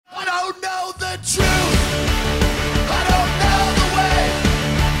truth. I don't know the way.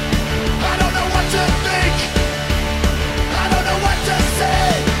 I don't know what to think. I don't know what to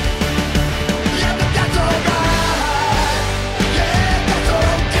say. Yeah, but that's alright. Yeah, that's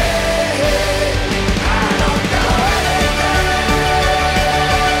okay. I don't know anything.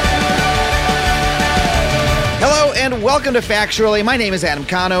 Hello and welcome to Factually. My name is Adam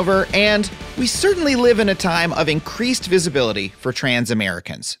Conover, and we certainly live in a time of increased visibility for trans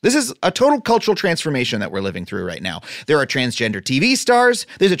Americans. This is a total cultural transformation that we're living through right now. There are transgender TV stars,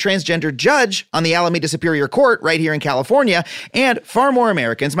 there's a transgender judge on the Alameda Superior Court right here in California, and far more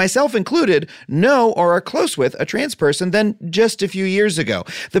Americans, myself included, know or are close with a trans person than just a few years ago.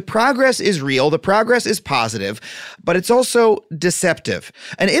 The progress is real, the progress is positive, but it's also deceptive.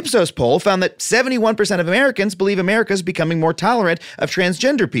 An Ipsos poll found that 71% of Americans believe America's becoming more tolerant of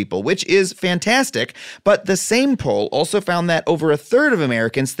transgender people, which is fantastic, but the same poll also found that over a third of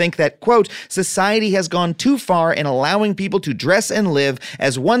Americans think that, quote, society has gone too far in allowing people to dress and live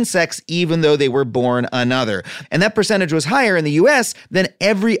as one sex even though they were born another. And that percentage was higher in the US than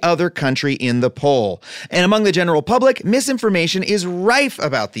every other country in the poll. And among the general public, misinformation is rife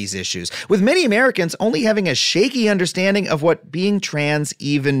about these issues, with many Americans only having a shaky understanding of what being trans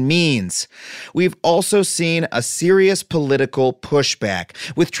even means. We've also seen a serious political pushback,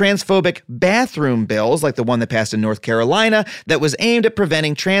 with transphobic bathroom bills like the one that passed in North Carolina that was aimed at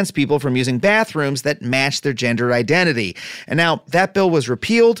preventing trans people from using bathrooms that match their gender identity. And now that bill was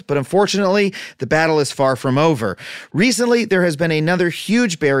repealed, but unfortunately, the battle is far from over. Recently, there has been another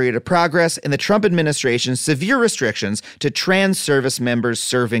huge barrier to progress in the Trump administration's severe restrictions to trans service members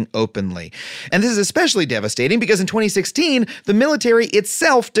serving openly. And this is especially devastating because in 2016, the military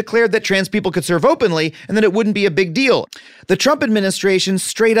itself declared that trans people could serve openly and that it wouldn't be a big deal. The Trump administration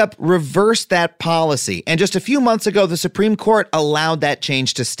straight up reversed that policy, and just a few months ago, the Supreme Court allowed that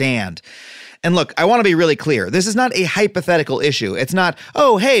change to stand. And look, I want to be really clear. This is not a hypothetical issue. It's not,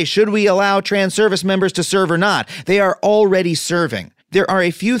 oh, hey, should we allow trans service members to serve or not? They are already serving. There are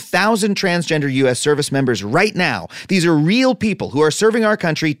a few thousand transgender U.S. service members right now. These are real people who are serving our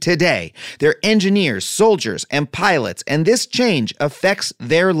country today. They're engineers, soldiers, and pilots, and this change affects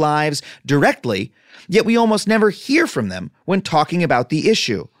their lives directly, yet we almost never hear from them when talking about the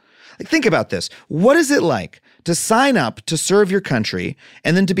issue. Think about this. What is it like to sign up to serve your country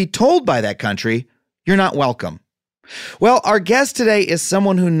and then to be told by that country, you're not welcome? Well, our guest today is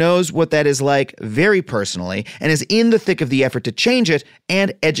someone who knows what that is like very personally and is in the thick of the effort to change it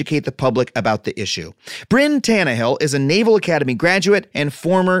and educate the public about the issue. Bryn Tannehill is a Naval Academy graduate and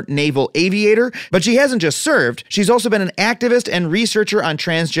former naval aviator, but she hasn't just served. She's also been an activist and researcher on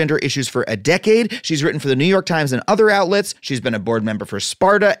transgender issues for a decade. She's written for the New York Times and other outlets. She's been a board member for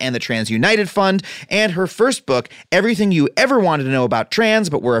Sparta and the Trans United Fund, and her first book, Everything You Ever Wanted to Know About Trans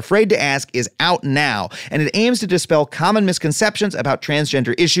But Were Afraid to Ask, is out now, and it aims to dispel common misconceptions about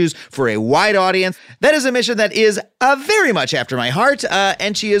transgender issues for a wide audience. That is a mission that is very much after my heart,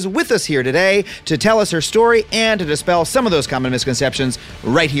 and she is with us here today to tell us her story and to dispel some of those common misconceptions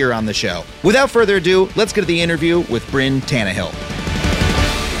right here on the show. Without further ado, let's get to the interview with Bryn Tannehill.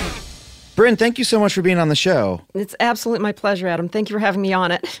 Bryn, thank you so much for being on the show. It's absolutely my pleasure, Adam. Thank you for having me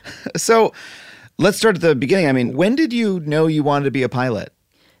on it. So let's start at the beginning. I mean, when did you know you wanted to be a pilot?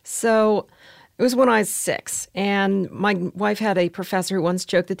 So it was when I was 6, and my wife had a professor who once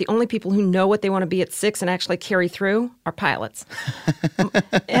joked that the only people who know what they want to be at 6 and actually carry through are pilots.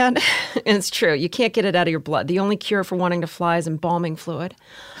 and it's true. You can't get it out of your blood. The only cure for wanting to fly is embalming fluid.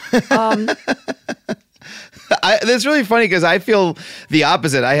 That's really funny because I feel the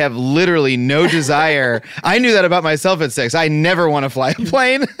opposite. I have literally no desire. I knew that about myself at 6. I never want to fly a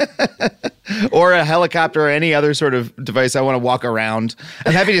plane or a helicopter or any other sort of device. I want to walk around.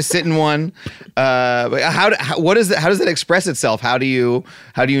 I'm happy to sit in one. But how does that express itself? How do you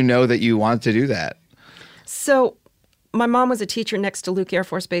know that you want to do that? So my mom was a teacher next to Luke Air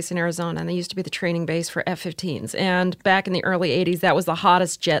Force Base in Arizona, and they used to be the training base for F-15s. And back in the early 80s, that was the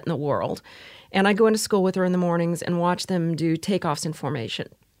hottest jet in the world. And I'd go into school with her in the mornings and watch them do takeoffs in formation.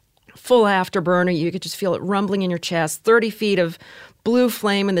 Full afterburner, you could just feel it rumbling in your chest, 30 feet of blue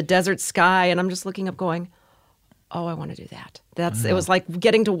flame in the desert sky, and I'm just looking up going, oh, I want to do that. It was like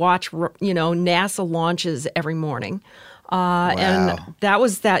getting to watch, NASA launches every morning. Wow. And that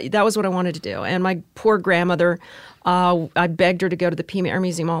was what I wanted to do. And my poor grandmother, I begged her to go to the Pima Air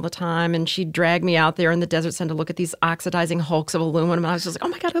Museum all the time, and she'd drag me out there in the desert sun to look at these oxidizing hulks of aluminum. And I was just like, oh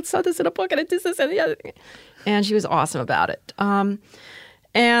my God, I saw this in a book, and it did this and the other thing. And she was awesome about it. And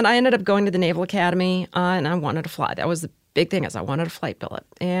I ended up going to the Naval Academy, and I wanted to fly. That was the big thing, is I wanted a flight billet.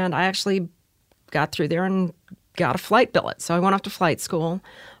 And I actually got through there and got a flight billet. So I went off to flight school.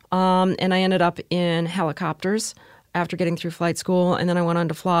 And I ended up in helicopters after getting through flight school. And then I went on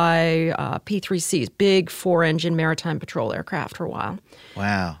to fly P-3Cs, big 4-engine maritime patrol aircraft for a while.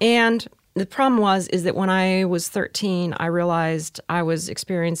 Wow. And the problem is that when I was 13, I realized I was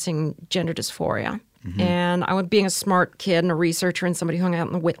experiencing gender dysphoria. And I was being a smart kid and a researcher and somebody who hung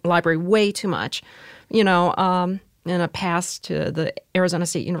out in the library way too much, in a pass to the Arizona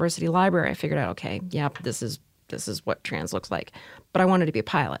State University Library. I figured out, okay, this is what trans looks like. But I wanted to be a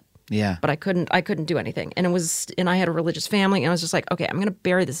pilot. Yeah. But I couldn't do anything. And I had a religious family, and I was just like, okay, I'm going to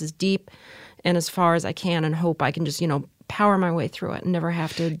bury this as deep and as far as I can and hope I can just, power my way through it and never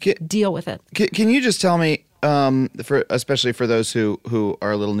have to deal with it. Can you just tell me, especially for those who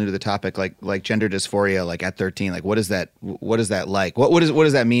are a little new to the topic, like gender dysphoria, like at 13, like what is that like? What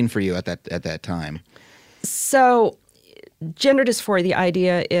does that mean for you at that time? So, gender dysphoria, the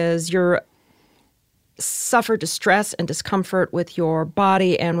idea is you're suffer distress and discomfort with your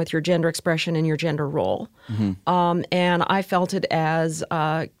body and with your gender expression and your gender role. And I felt it as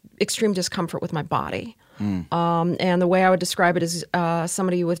extreme discomfort with my body. And the way I would describe it is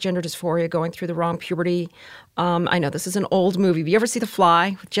somebody with gender dysphoria going through the wrong puberty. I know this is an old movie. Have you ever see The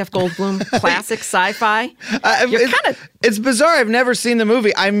Fly with Jeff Goldblum? Classic sci-fi. It's bizarre. I've never seen the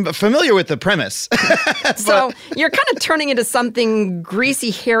movie. I'm familiar with the premise. So you're kind of turning into something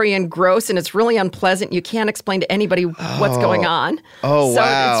greasy, hairy, and gross, and it's really unpleasant. You can't explain to anybody what's going on. Oh, so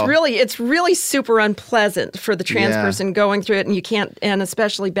wow. it's really super unpleasant for the trans person going through it, and you can't. And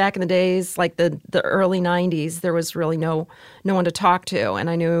especially back in the days, like the early '90s, there was really no one to talk to, and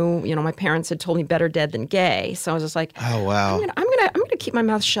I knew, my parents had told me better dead than gay. So I was just like, oh wow, I'm gonna keep my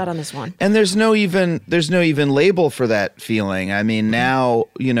mouth shut on this one. And there's no even label for that feeling. I mean, now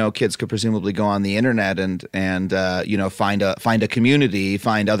kids could presumably go on the internet and find a community,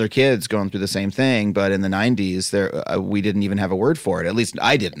 find other kids going through the same thing. But in the '90s, we didn't even have a word for it. At least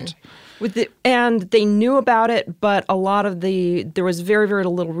I didn't. And they knew about it, but there was very, very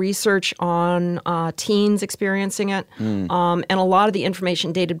little research on teens experiencing it. And a lot of the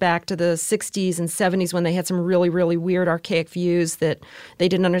information dated back to the 60s and 70s when they had some really, really weird archaic views that they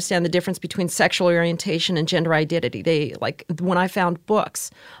didn't understand the difference between sexual orientation and gender identity. When I found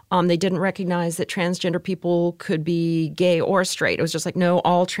books, they didn't recognize that transgender people could be gay or straight. It was just like, no,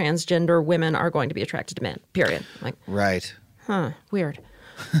 all transgender women are going to be attracted to men, period. Like, right. Weird.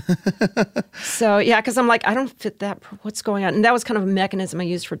 So yeah, because I'm like, I don't fit that. What's going on? And that was kind of a mechanism I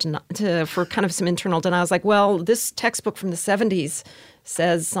used for kind of some internal denial. I was like, well, this textbook from the 70s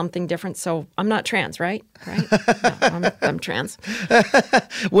says something different, so I'm not trans, right? No, I'm trans.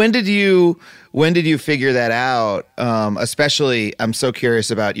 When did you figure that out? Especially, I'm so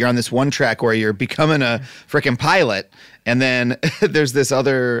curious about, you're on this one track where you're becoming a freaking pilot, and then there's this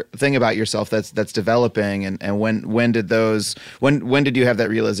other thing about yourself that's developing. And when did you have that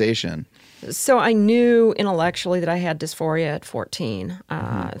realization? So I knew intellectually that I had dysphoria at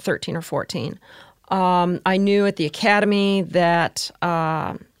 13 or 14. I knew at the academy that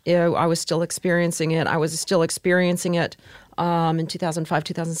I was still experiencing it. I was still experiencing it in 2005,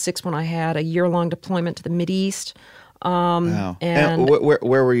 2006 when I had a year-long deployment to the Mideast. Wow. And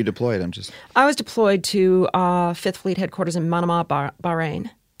where were you deployed? I was deployed to 5th Fleet headquarters in Manama,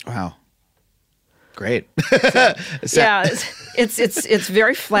 Bahrain. Wow. Great. Yeah, it's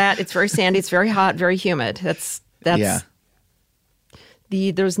very flat. It's very sandy. It's very hot. Very humid. That's yeah.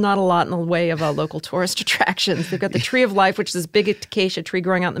 There's not a lot in the way of local tourist attractions. They've got the Tree of Life, which is this big acacia tree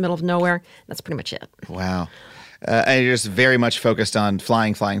growing out in the middle of nowhere. That's pretty much it. Wow. And you're just very much focused on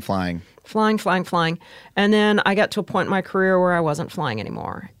flying. Flying. And then I got to a point in my career where I wasn't flying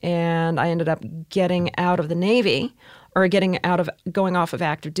anymore. And I ended up getting out of the Navy, or going off of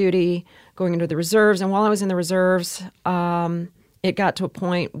active duty, going into the reserves. And while I was in the reserves, it got to a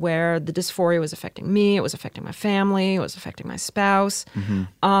point where the dysphoria was affecting me, it was affecting my family, it was affecting my spouse.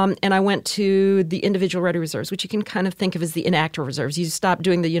 And I went to the individual ready reserves, which you can kind of think of as the inactive reserves. You stop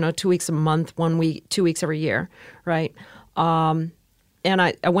doing the 2 weeks a month, 1 week, 2 weeks every year, right? And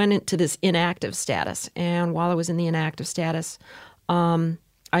I went into this inactive status. And while I was in the inactive status,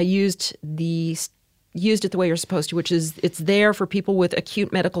 I used it the way you're supposed to, which is it's there for people with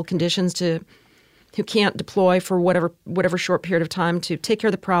acute medical conditions who can't deploy for whatever short period of time to take care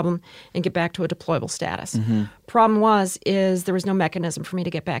of the problem and get back to a deployable status. Problem is there was no mechanism for me to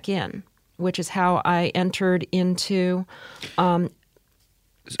get back in, which is how I entered into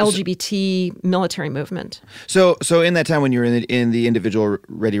LGBT military movement. So in that time when you were in the individual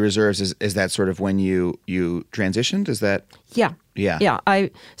ready reserves, is that sort of when you transitioned? Is that? Yeah.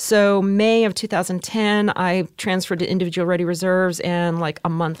 So May of 2010, I transferred to individual ready reserves, and like a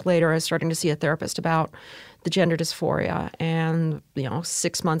month later, I was starting to see a therapist about the gender dysphoria. And,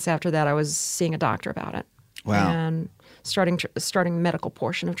 6 months after that, I was seeing a doctor about it. Wow. And starting medical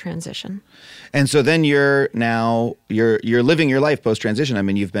portion of transition. And so then you're living your life post transition. I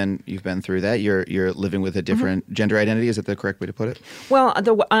mean, you've been through that. You're living with a different gender identity. Is that the correct way to put it? Well,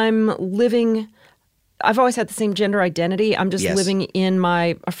 I've always had the same gender identity. I'm just Yes. living in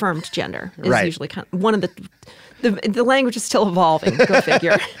my affirmed gender. Is Right. usually kind of one of the language is still evolving. Go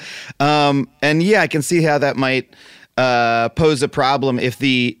figure. And yeah, I can see how that might pose a problem if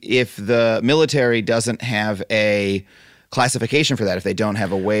the military doesn't have a classification for that, if they don't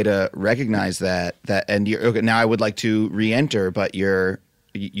have a way to recognize that and you're okay, now I would like to re-enter, but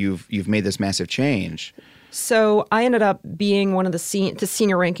you've made this massive change. So I ended up being one of the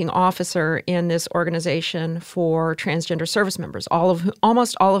senior ranking officer in this organization for transgender service members,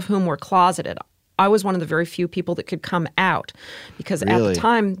 almost all of whom were closeted. I was one of the very few people that could come out because at Really? the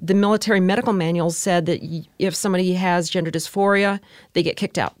time, the military medical manuals said that if somebody has gender dysphoria, they get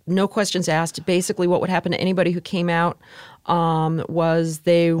kicked out. No questions asked. Basically, what would happen to anybody who came out was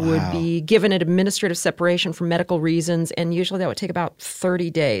they would be given an administrative separation for medical reasons, and usually that would take about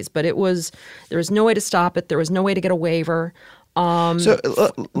 30 days. But there was no way to stop it. There was no way to get a waiver.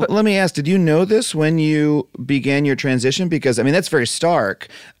 Let me ask, did you know this when you began your transition? Because, I mean, that's very stark.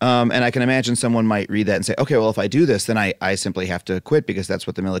 And I can imagine someone might read that and say, okay, well, if I do this, then I simply have to quit because that's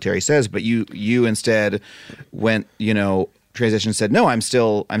what the military says. But you instead went, transition said, no, I'm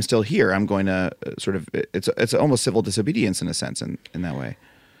still here. I'm going to sort of, it's almost civil disobedience in a sense in that way.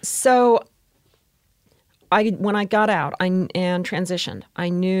 So when I got out and transitioned, I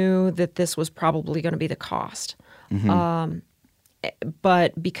knew that this was probably going to be the cost.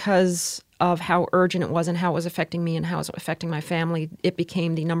 But because of how urgent it was and how it was affecting me and how it was affecting my family, it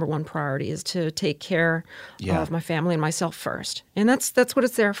became the number one priority is to take care of my family and myself first. And that's what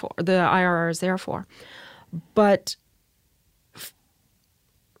it's there for. The IRR is there for. But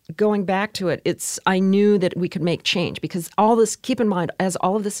going back to it, I knew that we could make change because keep in mind, as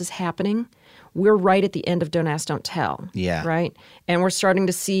all of this is happening, we're right at the end of Don't Ask, Don't Tell. Yeah. Right? And we're starting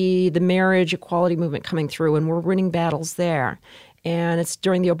to see the marriage equality movement coming through, and we're winning battles there. And it's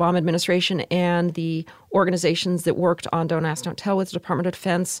during the Obama administration, and the organizations that worked on Don't Ask, Don't Tell with the Department of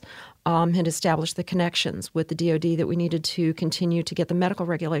Defense had established the connections with the DoD that we needed to continue to get the medical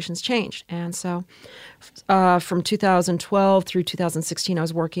regulations changed. And so from 2012 through 2016, I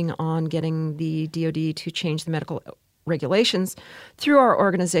was working on getting the DoD to change the medical regulations through our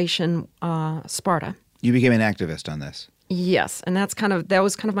organization, Sparta. You became an activist on this. Yes, and that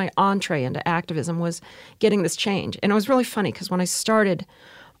was kind of my entree into activism, was getting this change. And it was really funny because when I started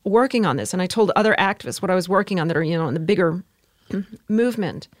working on this and I told other activists what I was working on that are, in the bigger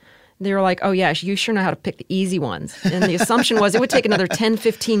movement, they were like, oh yeah, you sure know how to pick the easy ones. And the assumption was it would take another 10,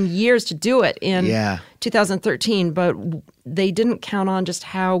 15 years to do it in 2013, but they didn't count on just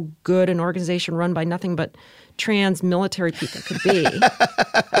how good an organization run by nothing but trans military people could be.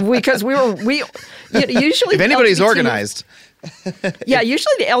 Because usually if anybody's organized. Yeah,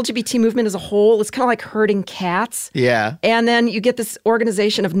 usually the LGBT movement as a whole is kind of like herding cats. Yeah. And then you get this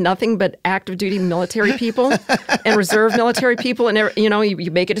organization of nothing but active duty military people and reserve military people. And,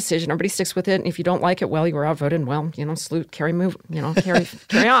 you make a decision. Everybody sticks with it. And if you don't like it, well, you were outvoted. And, well, salute, carry on.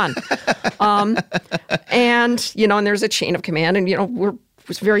 And there's a chain of command. And, we're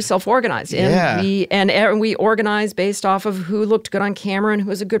very self-organized. And we organized based off of who looked good on camera and who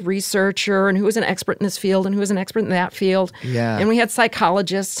was a good researcher and who was an expert in this field and who was an expert in that field. Yeah. And we had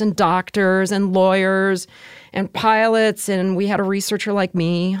psychologists and doctors and lawyers and pilots, and we had a researcher like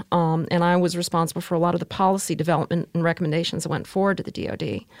me, and I was responsible for a lot of the policy development and recommendations that went forward to the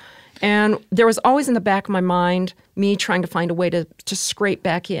DoD. And there was always in the back of my mind me trying to find a way to scrape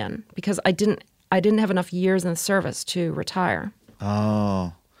back in because I didn't have enough years in the service to retire.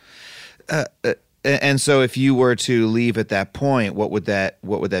 Oh, and so if you were to leave at that point, what would that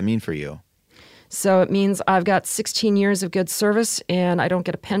mean for you? So it means I've got 16 years of good service, and I don't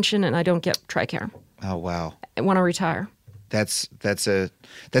get a pension, and I don't get TRICARE. Oh, wow! When I retire. That's a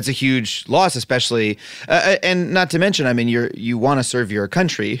huge loss, especially, and not to mention, I mean, you want to serve your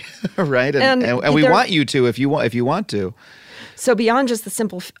country, right? And we want you to if you want to. So beyond just the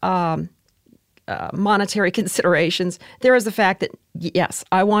simple monetary considerations, there is the fact that, yes,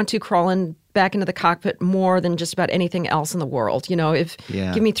 I want to crawl back into the cockpit more than just about anything else in the world.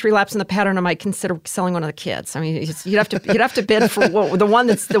 Give me 3 laps in the pattern, I might consider selling one of the kids. I mean, you'd have to bid for the one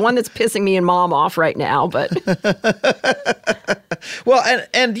that's pissing me and Mom off right now. But well,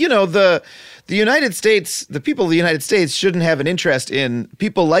 and the United States, the people of the United States shouldn't have an interest in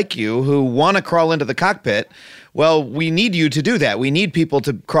people like you who want to crawl into the cockpit. Well, we need you to do that. We need people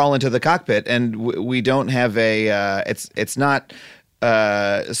to crawl into the cockpit, and we don't have it's not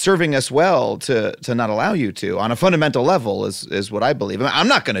serving us well to not allow you to on a fundamental level is what I believe. I'm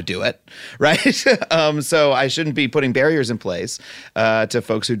not going to do it, right? So I shouldn't be putting barriers in place to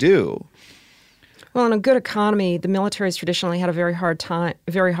folks who do. Well, in a good economy, the military's traditionally had a very hard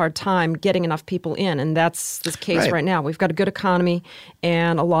time getting enough people in, and that's the case right now. We've got a good economy,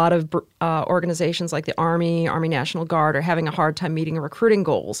 and a lot of organizations like the Army National Guard are having a hard time meeting recruiting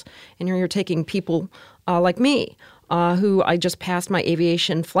goals. And here you're taking people like me, who I just passed my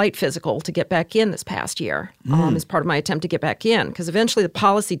aviation flight physical to get back in this past year as part of my attempt to get back in, because eventually the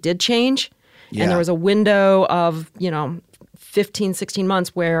policy did change, and there was a window of 15, 16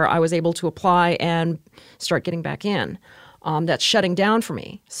 months where I was able to apply and start getting back in. That's shutting down for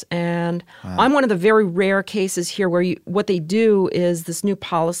me. And I'm one of the very rare cases here where what they do is this new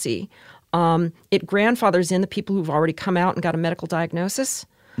policy. It grandfathers in the people who've already come out and got a medical diagnosis,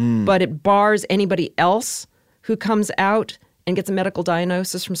 but it bars anybody else who comes out and gets a medical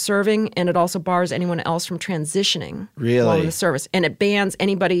diagnosis from serving, and it also bars anyone else from transitioning while in the service. And it bans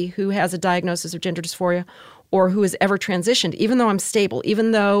anybody who has a diagnosis of gender dysphoria or who has ever transitioned, even though I'm stable,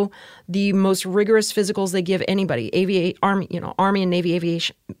 even though the most rigorous physicals they give anybody, Army and Navy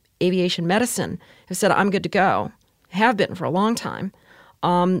aviation medicine, have said I'm good to go, have been for a long time.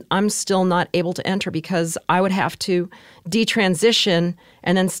 I'm still not able to enter because I would have to detransition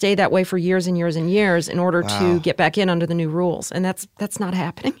and then stay that way for years and years and years in order to get back in under the new rules, and that's not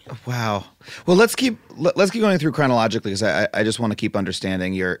happening. Wow. Well, let's keep going through chronologically because I just want to keep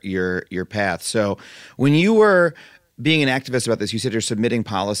understanding your path. So, when you were being an activist about this, you said you're submitting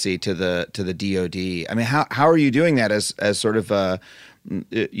policy to the DoD. I mean, how are you doing that as sort of a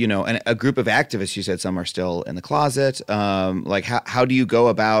group of activists? You said some are still in the closet. Like how do you go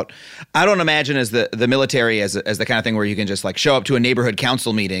about? I don't imagine as the military as the kind of thing where you can just like show up to a neighborhood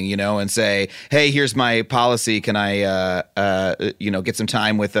council meeting, and say, hey, here's my policy. Can I get some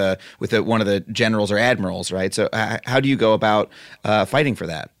time with one of the generals or admirals, right? So how do you go about fighting for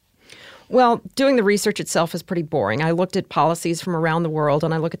that? Well, doing the research itself is pretty boring. I looked at policies from around the world,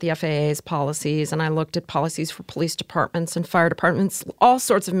 and I looked at the FAA's policies, and I looked at policies for police departments and fire departments, all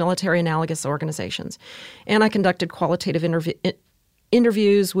sorts of military analogous organizations. And I conducted qualitative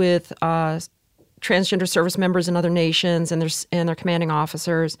interviews with transgender service members in other nations and their commanding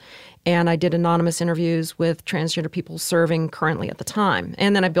officers. And I did anonymous interviews with transgender people serving currently at the time.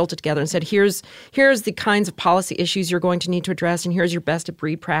 And then I built it together and said, here's the kinds of policy issues you're going to need to address, and here's your best of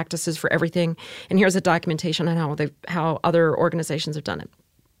breed practices for everything, and here's a documentation on how other organizations have done it.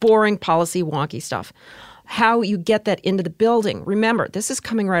 Boring policy, wonky stuff. How you get that into the building. Remember, this is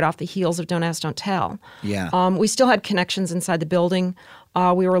coming right off the heels of Don't Ask, Don't Tell. Yeah. We still had connections inside the building.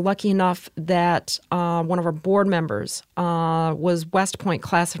 We were lucky enough that one of our board members was West Point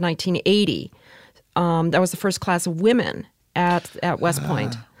class of 1980. That was the first class of women at West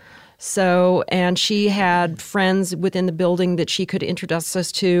Point. So, and she had friends within the building that she could introduce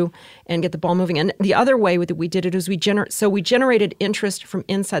us to and get the ball moving. And the other way that we did it is we generated interest from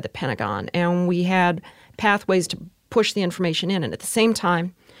inside the Pentagon, and we had pathways to push the information in. And at the same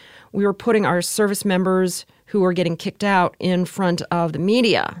time, we were putting our service members who were getting kicked out in front of the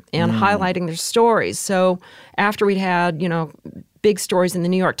media and highlighting their stories. So after we'd had, big stories in the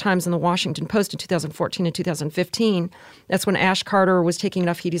New York Times and the Washington Post in 2014 and 2015, that's when Ash Carter was taking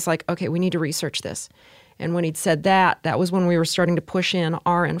enough heat. He's like, okay, we need to research this. And when he'd said that was when we were starting to push in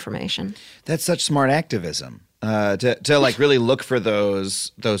our information. That's such smart activism. To like really look for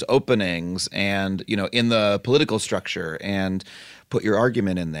those openings and, in the political structure and put your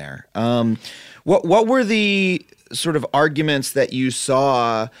argument in there. What were the sort of arguments that you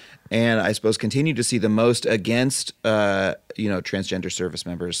saw and I suppose continue to see the most against transgender service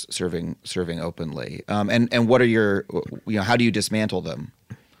members serving openly? And what are your how do you dismantle them?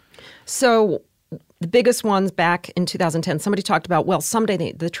 So the biggest ones back in 2010, somebody talked about, well, someday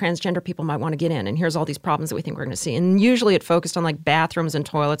the transgender people might want to get in, and here's all these problems that we think we're going to see. And usually it focused on like bathrooms and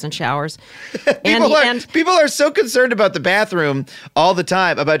toilets and showers. People are so concerned about the bathroom all the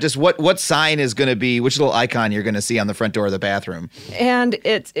time, about just what sign is going to be, which little icon you're going to see on the front door of the bathroom. And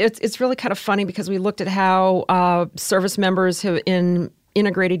it's really kind of funny because we looked at how service members in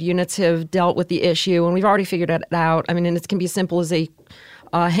integrated units have dealt with the issue, and we've already figured it out. I mean, and it can be as simple as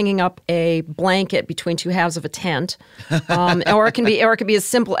hanging up a blanket between two halves of a tent, or it can be as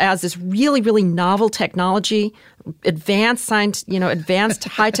simple as this really, really novel technology, advanced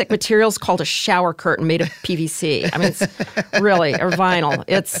high-tech materials called a shower curtain made of PVC. I mean, it's really, or vinyl.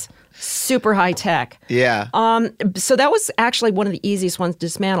 It's super high tech. Yeah. So that was actually one of the easiest ones to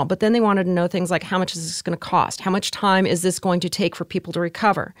dismantle. But then they wanted to know things like, how much is this going to cost? How much time is this going to take for people to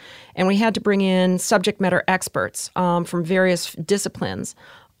recover? And we had to bring in subject matter experts from various disciplines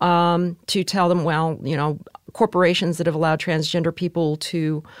to tell them, well, corporations that have allowed transgender people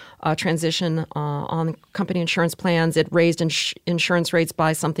to transition on company insurance plans, it raised insurance rates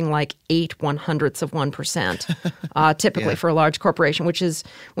by something like 0.08%, typically for a large corporation, which is,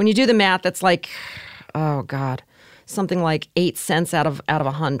 when you do the math, that's like, oh God, something like 8 cents out of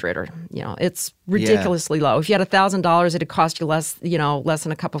 100, or it's ridiculously low. If you had $1,000, it'd cost you less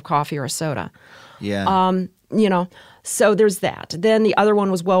than a cup of coffee or a soda. Yeah. So there's that. Then the other one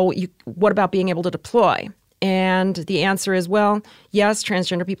was, well, what about being able to deploy? And the answer is, well, yes,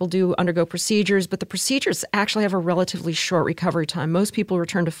 transgender people do undergo procedures, but the procedures actually have a relatively short recovery time. Most people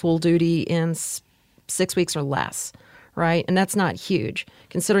return to full duty in 6 weeks or less, right? And that's not huge,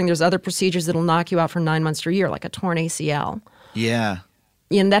 considering there's other procedures that'll knock you out for 9 months to a year, like a torn ACL. Yeah.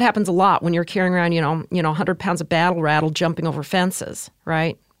 And that happens a lot when you're carrying around, 100 pounds of battle rattle jumping over fences,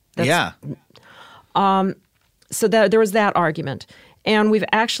 right? Yeah. So there was that argument. And we've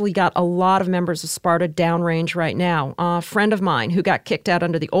actually got a lot of members of Sparta downrange right now. A friend of mine who got kicked out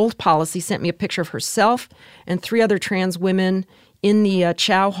under the old policy sent me a picture of herself and 3 other trans women in the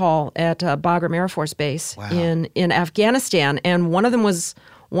Chow Hall at Bagram Air Force Base in Afghanistan. And one of them was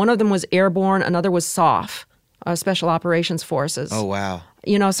airborne, another was SOF, Special Operations Forces. Oh, wow.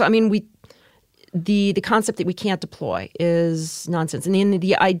 So I mean, the concept that we can't deploy is nonsense. And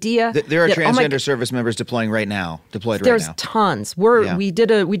the idea there are that, transgender service members deployed right now. There's tons. We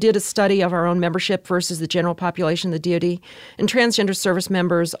did a study of our own membership versus the general population of the DoD, and transgender service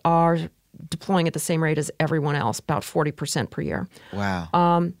members are deploying at the same rate as everyone else, about 40% per year.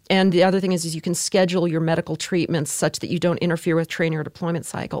 Wow. And the other thing is you can schedule your medical treatments such that you don't interfere with training or deployment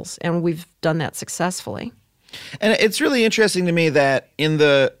cycles, and we've done that successfully. And it's really interesting to me that in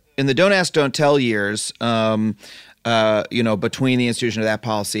the Don't Ask, Don't Tell years, between the institution of that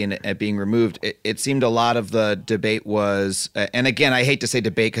policy and it being removed, it seemed a lot of the debate was, and again, I hate to say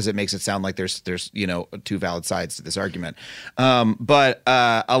debate because it makes it sound like there's 2 valid sides to this argument, but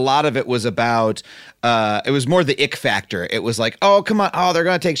a lot of it was about, it was more the ick factor. It was like, oh, come on, oh, they're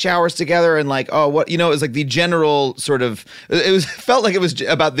going to take showers together, and like, oh, what, it was like the general sort of, felt like it was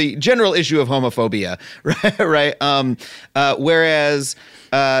about the general issue of homophobia, right? Whereas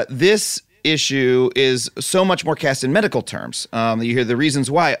this issue is so much more cast in medical terms. You hear the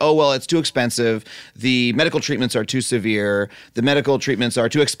reasons why. Oh, well, it's too expensive. The medical treatments are too severe. The medical treatments are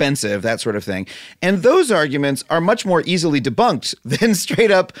too expensive, that sort of thing. And those arguments are much more easily debunked than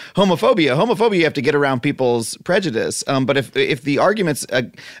straight up homophobia. Homophobia, you have to get around people's prejudice. But if the arguments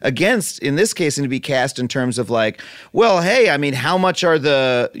against, in this case, need to be cast in terms of like, well, hey, I mean, how much are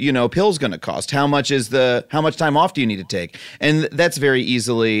the, pills going to cost? How much time off do you need to take? And that's very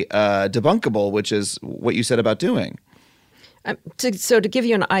easily debunkable, which is what you said about doing. So to give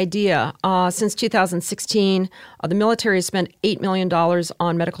you an idea, since 2016, the military has spent $8 million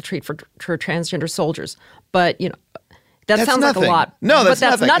on medical treatment for transgender soldiers. But, that sounds nothing. Like a lot. No,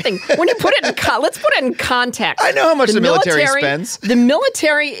 that's nothing. When you put it in let's put it in context. I know how much the military spends. The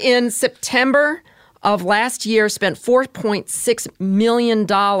military in September of last year spent $4.6 million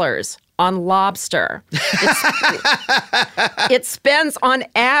on lobster. It spends on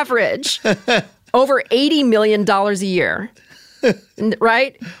average over $80 million a year,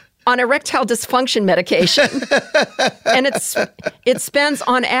 right? On erectile dysfunction medication. And it spends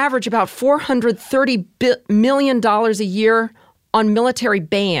on average about $430 million a year on military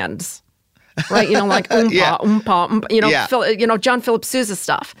bands. Right? Like oompa, John Philip Sousa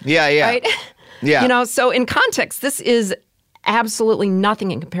stuff. Yeah. Right? Yeah. So in context, this is absolutely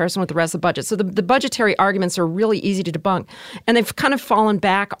nothing in comparison with the rest of the budget. So the budgetary arguments are really easy to debunk. And they've kind of fallen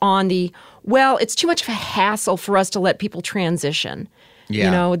back on it's too much of a hassle for us to let people transition.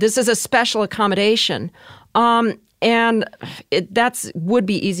 Yeah. This is a special accommodation. And that's would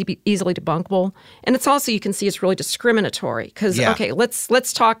be easily debunkable. And it's also, you can see it's really discriminatory. Because, okay,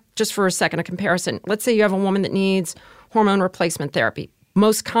 let's talk just for a second, a comparison. Let's say you have a woman that needs hormone replacement therapy. One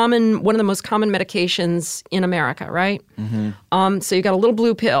of the most common medications in America, right? Mm-hmm. So you got a little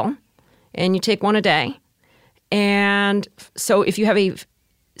blue pill, and you take one a day. And so if you have a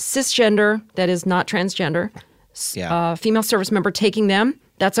cisgender that is not transgender, female service member taking them,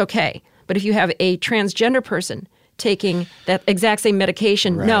 that's okay. But if you have a transgender person taking that exact same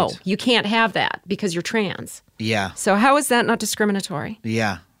medication, no, you can't have that because you're trans. Yeah. So how is that not discriminatory?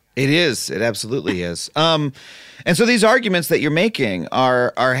 Yeah. It is. It absolutely is. And so these arguments that you're making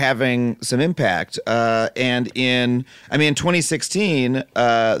are having some impact. And in 2016,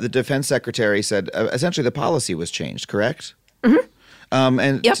 the defense secretary said essentially the policy was changed, correct? Mm-hmm.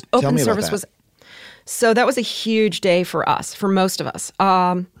 And yep. tell Open me about service that. was. So that was a huge day for us, for most of us.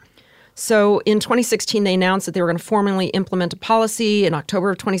 So in 2016, they announced that they were going to formally implement a policy. In October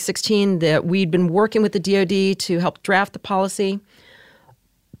of 2016, that we'd been working with the DoD to help draft the policy.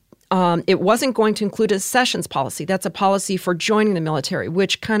 It wasn't going to include a sessions policy. That's a policy for joining the military,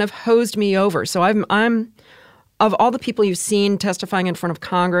 which kind of hosed me over. So I'm of all the people you've seen testifying in front of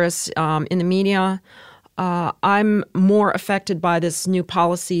Congress in the media, I'm more affected by this new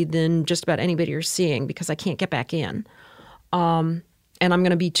policy than just about anybody you're seeing because I can't get back in. And I'm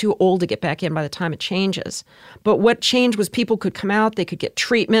going to be too old to get back in by the time it changes. But what changed was people could come out, they could get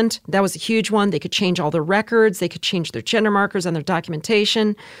treatment. That was a huge one. They could change all their records. They could change their gender markers on their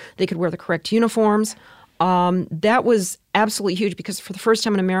documentation. They could wear the correct uniforms. That was absolutely huge because for the first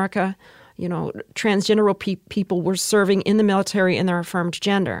time in America, transgender people were serving in the military in their affirmed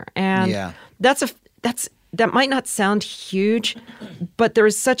gender. And that might not sound huge, but there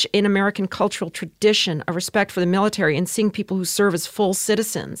is such an American cultural tradition of respect for the military and seeing people who serve as full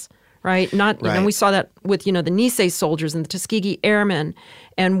citizens, right? And we saw that with, the Nisei soldiers and the Tuskegee Airmen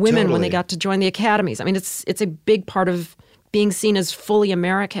and women when they got to join the academies. I mean, it's a big part of being seen as fully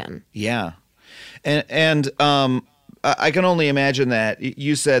American. Yeah. And I can only imagine that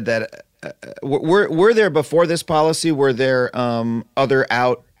you said that were there before this policy, were there other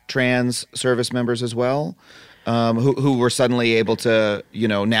out trans service members as well, who were suddenly able to,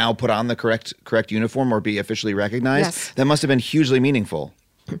 now put on the correct uniform or be officially recognized? Yes. That must have been hugely meaningful.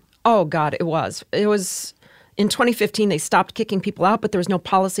 Oh, God, it was. It was in 2015, they stopped kicking people out, but there was no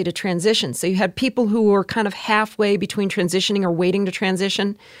policy to transition. So you had people who were kind of halfway between transitioning or waiting to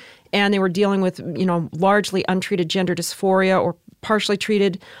transition, and they were dealing with, largely untreated gender dysphoria or partially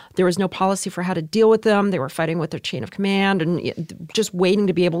treated. There was no policy for how to deal with them. They were fighting with their chain of command and just waiting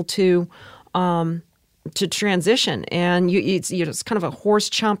to be able to transition. And it's kind of a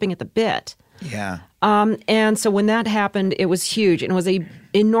horse chomping at the bit. Yeah. And so when that happened, it was huge. And it was a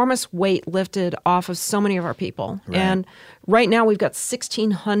enormous weight lifted off of so many of our people. Right. And right now we've got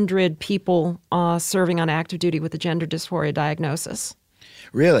 1,600 people serving on active duty with a gender dysphoria diagnosis.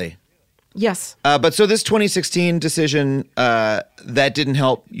 Really? Yes. But so this 2016 decision, that didn't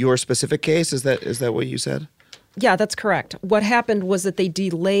help your specific case? Is that what you said? Yeah, that's correct. What happened was that they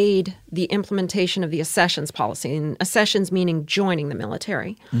delayed the implementation of the accessions policy, and accessions meaning joining the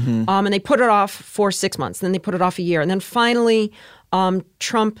military. Mm-hmm. And they put it off for 6 months. Then they put it off a year. And then finally, President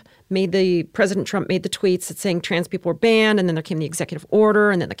Trump made the tweets that saying trans people were banned, and then there came the executive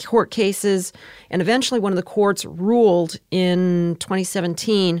order, and then the court cases. And eventually one of the courts ruled in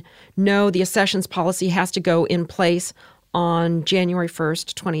 2017, no, the accessions policy has to go in place on January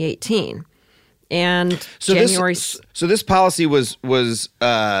 1st, 2018. And so this policy was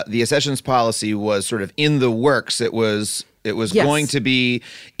the accessions policy was sort of in the works. It was yes. going to be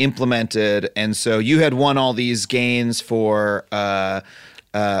implemented, and so you had won all these gains for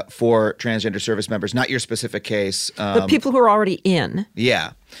transgender service members, not your specific case. The people who are already in.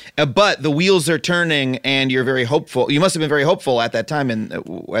 Yeah. But the wheels are turning, and you're very hopeful. You must have been very hopeful at that time,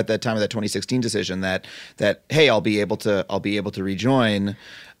 at that time of that 2016 decision, that hey, I'll be able to rejoin.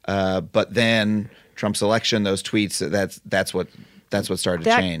 But then Trump's election, those tweets, that's what started to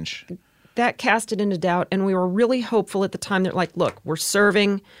change. That cast it into doubt, and we were really hopeful at the time that, like, look, we're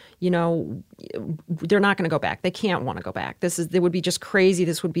serving. They're not going to go back. They can't want to go back. It would be just crazy.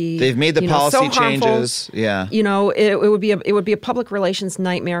 This would be. They've made the policy so changes. Yeah. It would be a public relations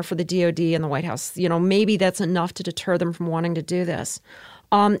nightmare for the DOD and the White House. Maybe that's enough to deter them from wanting to do this.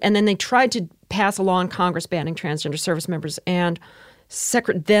 And then they tried to pass a law in Congress banning transgender service members, and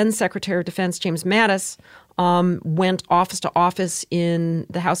then Secretary of Defense James Mattis went office to office in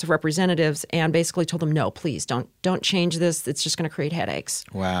the House of Representatives and basically told them, no, please don't change this. It's just going to create headaches.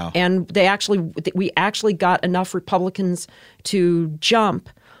 Wow. And we actually got enough Republicans to jump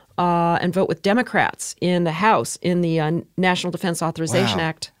and vote with Democrats in the House in the National Defense Authorization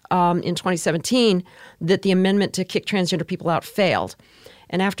Act in 2017 that the amendment to kick transgender people out failed.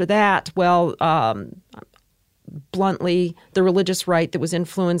 And after that, bluntly, the religious right that was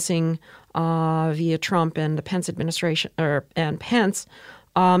influencing via Trump and the Pence administration and Pence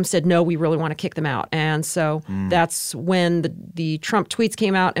said, no, we really want to kick them out. And so that's when the Trump tweets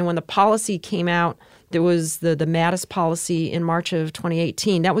came out. And when the policy came out, there was the Mattis policy in March of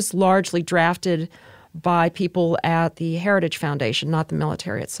 2018. That was largely drafted by people at the Heritage Foundation, not the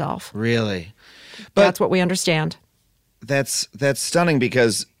military itself. Really? That's what we understand. That's stunning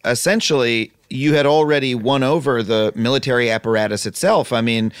because essentially you had already won over the military apparatus itself. I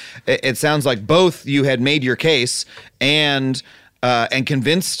mean, it sounds like both you had made your case and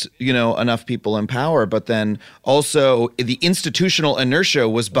convinced, enough people in power, but then also the institutional inertia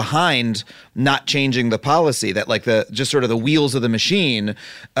was behind not changing the policy, that like just sort of the wheels of the machine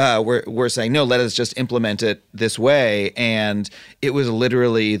were saying, no, let us just implement it this way. And it was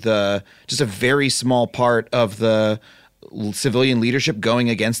literally just a very small part of the civilian leadership going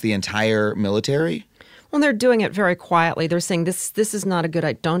against the entire military. Well, they're doing it very quietly. They're saying this is not a good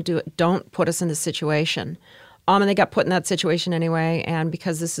idea. Don't do it. Don't put us in this situation. And they got put in that situation anyway. And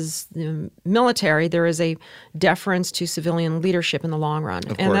because this is the military, there is a deference to civilian leadership in the long run.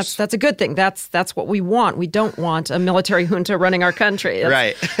 Of and course. that's a good thing. That's what we want. We don't want a military junta running our country.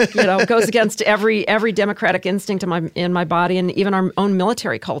 Right. It goes against every democratic instinct in my body. And even our own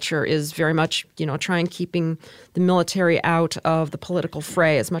military culture is very much, trying keeping the military out of the political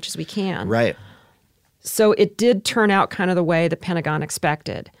fray as much as we can. Right. So it did turn out kind of the way the Pentagon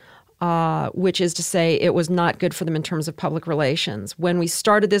expected. Which is to say it was not good for them in terms of public relations. When we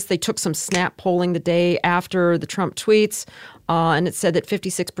started this, they took some snap polling the day after the Trump tweets, and it said that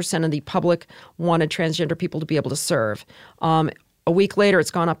 56% of the public wanted transgender people to be able to serve. A week later,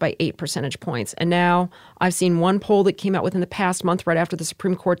 it's gone up by 8 percentage points. And now I've seen one poll that came out within the past month right after the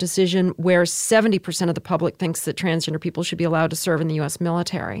Supreme Court decision where 70% of the public thinks that transgender people should be allowed to serve in the U.S.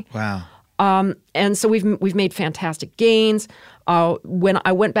 military. Wow. And so we've made fantastic gains. When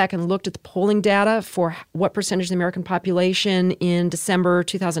I went back and looked at the polling data for what percentage of the American population in December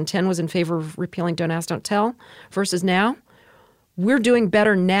 2010 was in favor of repealing Don't Ask, Don't Tell versus now, we're doing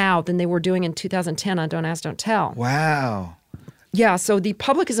better now than they were doing in 2010 on Don't Ask, Don't Tell. Wow. Yeah, so the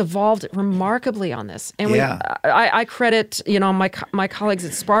public has evolved remarkably on this. And I credit, my colleagues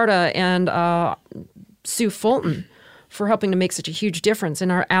at Sparta and Sue Fulton for helping to make such a huge difference,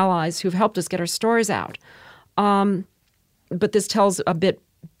 and our allies who've helped us get our stories out. But this tells a bit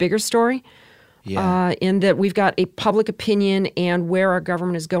bigger story in that we've got a public opinion and where our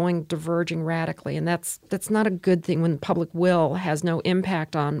government is going diverging radically. And that's not a good thing when public will has no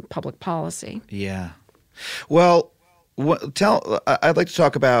impact on public policy. Yeah. Well, I'd like to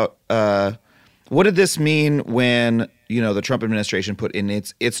talk about what did this mean when the Trump administration put in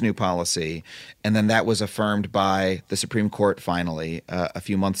its new policy, and then that was affirmed by the Supreme Court finally a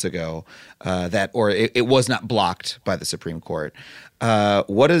few months ago. It was not blocked by the Supreme Court.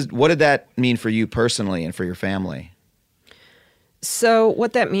 What did that mean for you personally and for your family? So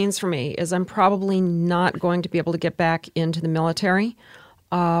what that means for me is I'm probably not going to be able to get back into the military.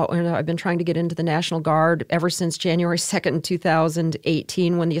 I've been trying to get into the National Guard ever since January 2nd,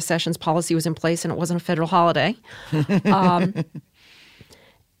 2018, when the accessions policy was in place and it wasn't a federal holiday.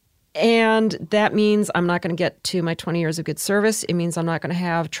 And that means I'm not going to get to my 20 years of good service. It means I'm not going to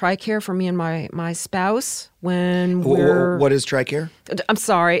have TRICARE for me and my spouse when we're... What is TRICARE? I'm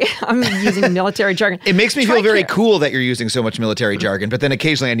sorry. I'm using military jargon. It makes me feel very cool that you're using so much military jargon, but then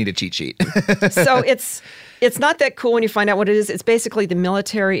occasionally I need a cheat sheet. So it's not that cool when you find out what it is. It's basically the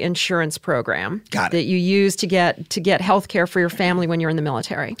military insurance program that you use to get health care for your family when you're in the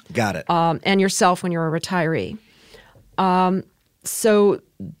military. Got it. And yourself when you're a retiree. So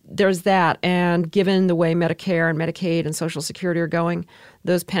there's that. And given the way Medicare and Medicaid and Social Security are going,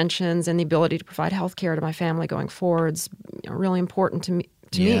 those pensions and the ability to provide health care to my family going forward is really important to me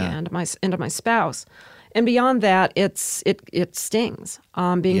and to my spouse. And beyond that, it stings.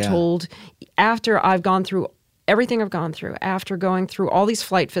 Being told after I've gone through everything I've gone through, after going through all these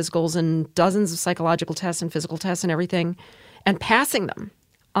flight physicals and dozens of psychological tests and physical tests and everything, and passing them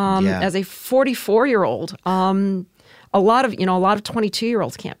as a 44-year-old. A lot of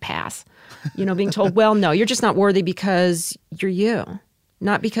 22-year-olds can't pass. Being told, well, no, you're just not worthy because you're you.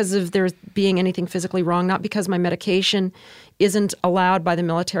 Not because of there being anything physically wrong, not because my medication isn't allowed by the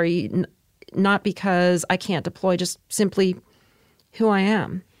military, not because I can't deploy, just simply who I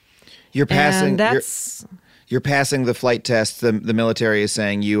am. You're passing. And you're passing the flight test. The military is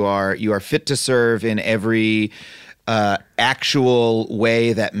saying you are fit to serve in every actual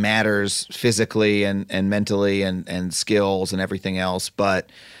way that matters physically and mentally and skills and everything else. But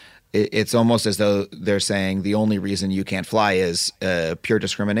it's almost as though they're saying the only reason you can't fly is pure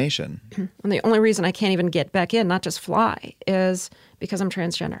discrimination. And the only reason I can't even get back in, not just fly, is because I'm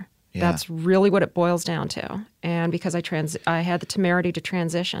transgender. Yeah. That's really what it boils down to. And because I had the temerity to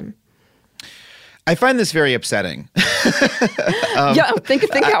transition. I find this very upsetting. Think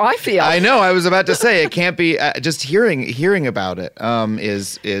how I feel. I know. I was about to say it can't be. Just hearing about it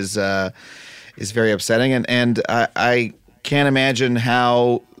is very upsetting, and I can't imagine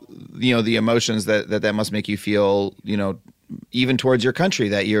how the emotions that must make you feel, even towards your country,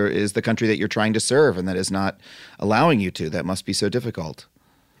 that is the country that you're trying to serve and that is not allowing you to. That must be so difficult.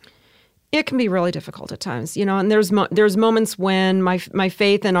 It can be really difficult at times, and there's moments when my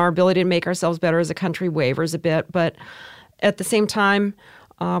faith in our ability to make ourselves better as a country wavers a bit. But at the same time,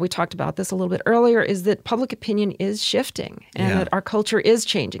 we talked about this a little bit earlier, is that public opinion is shifting and that our culture is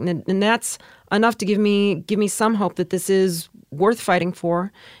changing. And that's enough to give me some hope that this is worth fighting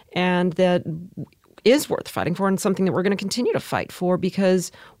for, and that is worth fighting for, and something that we're going to continue to fight for,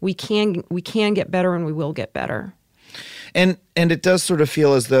 because we can get better and we will get better. And it does sort of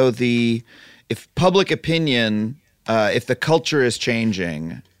feel as though if public opinion, if the culture is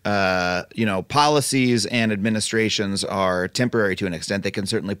changing, policies and administrations are temporary to an extent. They can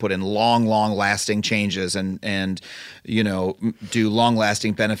certainly put in long lasting changes and do long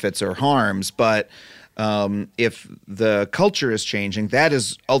lasting benefits or harms. But if the culture is changing, that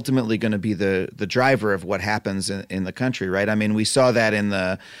is ultimately going to be the driver of what happens in the country, right? I mean, we saw that in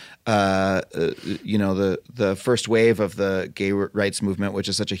the first wave of the gay rights movement, which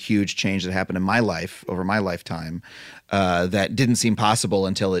is such a huge change that happened in my life over my lifetime, that didn't seem possible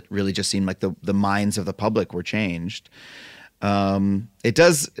until it really just seemed like the minds of the public were changed. It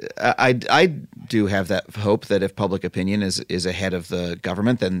does. I do have that hope that if public opinion is ahead of the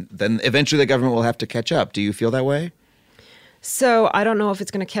government, then eventually the government will have to catch up. Do you feel that way? So I don't know if it's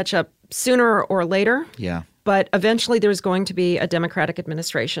going to catch up sooner or later. Yeah. But eventually there's going to be a Democratic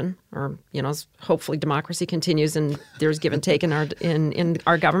administration, or, hopefully democracy continues and there's give and take in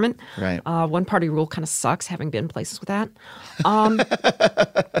our government. Right. One party rule kind of sucks, having been places with that.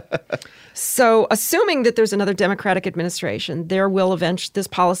 So assuming that there's another Democratic administration, this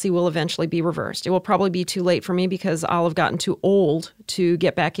policy will eventually be reversed. It will probably be too late for me because I'll have gotten too old to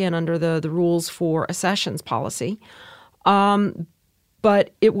get back in under the rules for a sessions policy.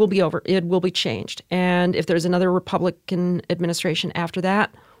 But it will be over. It will be changed. And if there's another Republican administration after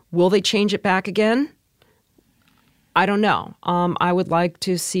that, will they change it back again? I don't know. I would like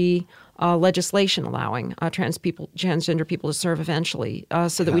to see legislation allowing transgender people to serve eventually,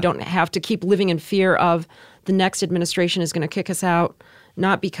 so that we don't have to keep living in fear of the next administration is going to kick us out,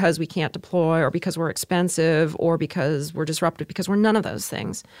 not because we can't deploy or because we're expensive or because we're disruptive, because we're none of those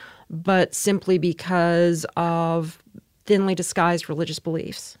things, but simply because of thinly disguised religious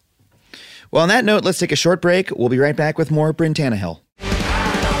beliefs. Well, on that note, let's take a short break. We'll be right back with more Bryn Tannehill.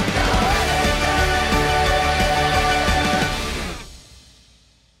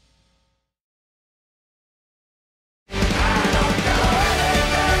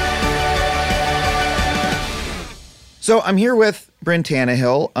 So I'm here with Bryn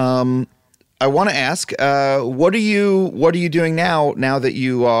Tannehill. I want to ask, what are you doing now that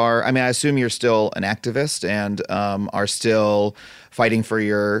you are, I mean, I assume you're still an activist and are still fighting for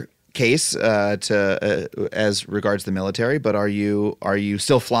your case as regards the military, but are you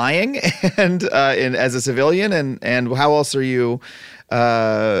still flying and as a civilian, and how else are you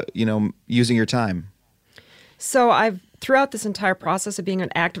using your time? So throughout this entire process of being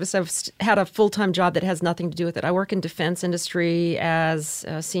an activist, I've had a full-time job that has nothing to do with it. I work in defense industry as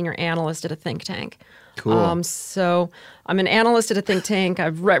a senior analyst at a think tank. Cool. So I'm an analyst at a think tank.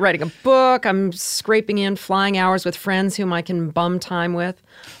 I'm writing a book. I'm scraping in flying hours with friends whom I can bum time with.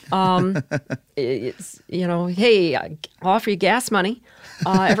 Hey, I'll offer you gas money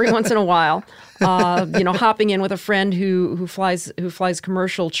every once in a while. Hopping in with a friend who flies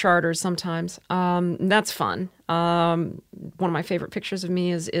commercial charters sometimes. That's fun. One of my favorite pictures of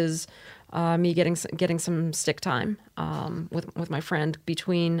me is me getting some stick time with my friend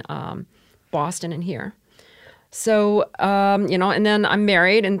between Boston and here. So and then I'm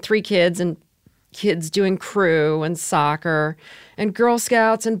married and 3 kids and kids doing crew and soccer and Girl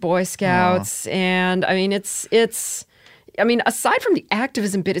Scouts and Boy Scouts. Aww. And I mean it's aside from the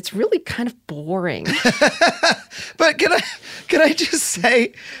activism bit, it's really kind of boring. But can I just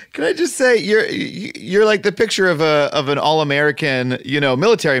say you're like the picture of an all-American,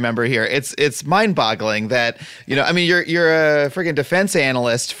 military member here. It's mind-boggling that, you're a freaking defense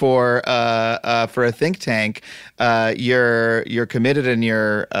analyst for a think tank. You're committed and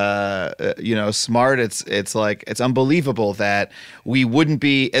you're smart. It's like, it's unbelievable that we wouldn't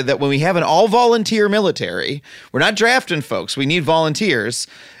be, that when we have an all-volunteer military, we're not drafting folks, we need volunteers.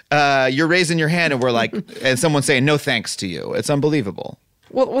 You're raising your hand and we're like, and someone's saying no thanks to you. It's unbelievable.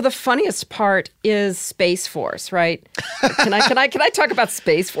 Well, the funniest part is Space Force, right? Can I talk about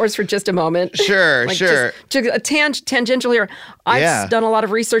Space Force for just a moment? Sure, sure. Just a tangential here. I've done a lot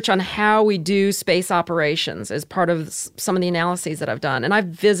of research on how we do space operations as part of some of the analyses that I've done, and I've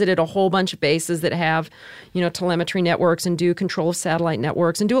visited a whole bunch of bases that have, telemetry networks and do control of satellite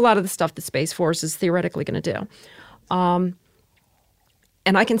networks and do a lot of the stuff that Space Force is theoretically going to do.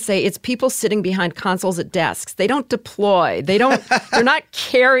 And I can say it's people sitting behind consoles at desks. They don't deploy. They're not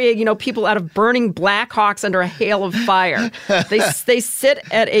carrying, people out of burning Blackhawks under a hail of fire. They sit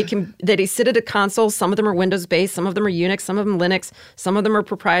at a console. Some of them are Windows based, some of them are Unix, some of them Linux, some of them are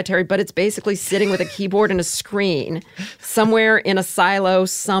proprietary, but it's basically sitting with a keyboard and a screen somewhere in a silo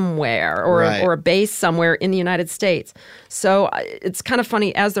somewhere or a base somewhere in the United States. So it's kind of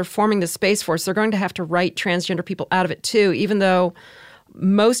funny, as they're forming the Space Force, they're going to have to write transgender people out of it too, even though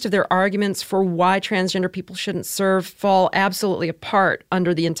most of their arguments for why transgender people shouldn't serve fall absolutely apart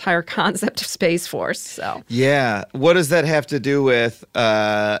under the entire concept of Space Force. So yeah, what does that have to do with?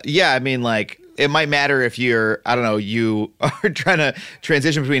 It might matter if you are trying to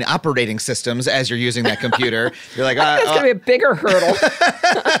transition between operating systems as you're using that computer. You're like, that's going to be a bigger hurdle.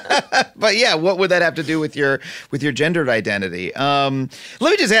 But yeah, what would that have to do with your gendered identity? Let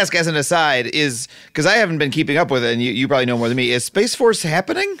me just ask as an aside, because I haven't been keeping up with it, and you probably know more than me, is Space Force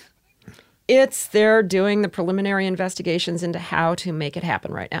happening? They're doing the preliminary investigations into how to make it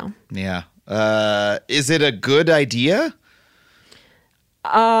happen right now. Yeah. Is it a good idea?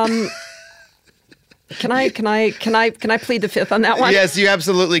 Can I plead the fifth on that one? Yes, you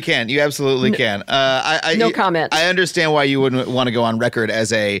absolutely can. You absolutely can. No comment. I understand why you wouldn't want to go on record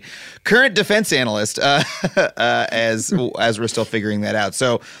as a current defense analyst, as we're still figuring that out.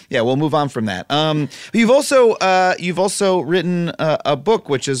 So yeah, we'll move on from that. You've also written a book,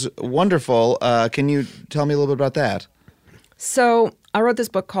 which is wonderful. Can you tell me a little bit about that? So I wrote this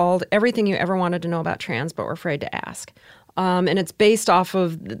book called Everything You Ever Wanted to Know About Trans But Were Afraid to Ask. And it's based off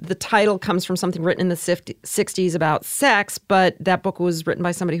of, the title comes from something written in the 60s about sex, but that book was written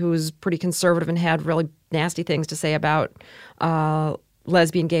by somebody who was pretty conservative and had really nasty things to say about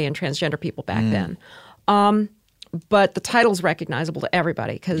lesbian, gay, and transgender people back then. But the title's recognizable to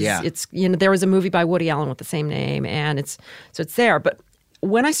everybody because it's, there was a movie by Woody Allen with the same name, and it's there. But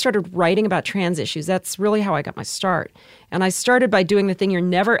when I started writing about trans issues, that's really how I got my start. And I started by doing the thing you're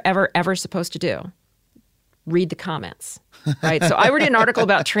never, ever, ever supposed to do. Read the comments, right? So I read an article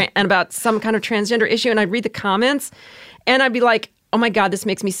about some kind of transgender issue, and I'd read the comments, and I'd be like, oh my God, this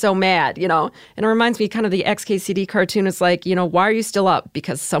makes me so mad, And it reminds me kind of the XKCD cartoon. It's like, why are you still up?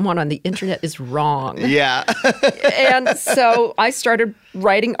 Because someone on the internet is wrong. Yeah. And so I started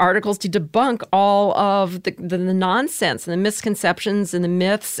writing articles to debunk all of the nonsense and the misconceptions and the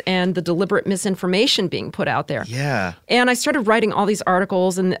myths and the deliberate misinformation being put out there. Yeah. And I started writing all these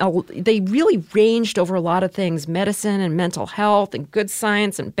articles, and they really ranged over a lot of things: medicine and mental health and good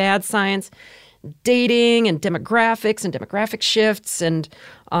science and bad science, dating and demographics and demographic shifts and,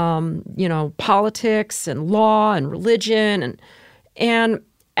 politics and law and religion. And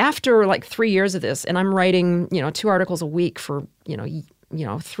after like 3 years of this, and I'm writing, 2 articles a week for,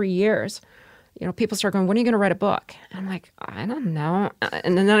 3 years, people start going, when are you going to write a book? And I'm like, I don't know.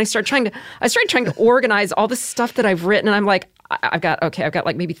 And then I started trying to organize all this stuff that I've written. And I'm like, I've got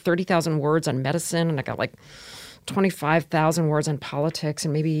like maybe 30,000 words on medicine, and I got like 25,000 words on politics,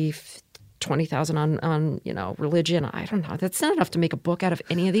 and maybe 20,000 on religion. I don't know. That's not enough to make a book out of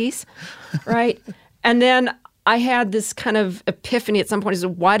any of these, right? And then I had this kind of epiphany at some point. Is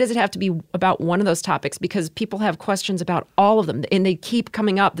why does it have to be about one of those topics? Because people have questions about all of them, and they keep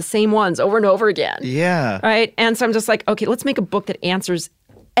coming up, the same ones over and over again. Yeah. Right? And so I'm just like, okay, let's make a book that answers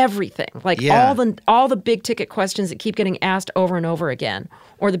everything, like all the big ticket questions that keep getting asked over and over again,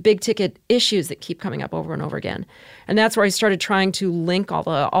 or the big ticket issues that keep coming up over and over again. And that's where I started trying to link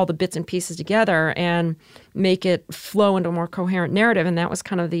all the bits and pieces together and make it flow into a more coherent narrative. And that was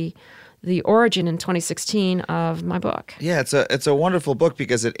kind of the origin in 2016 of my book. Yeah, it's a wonderful book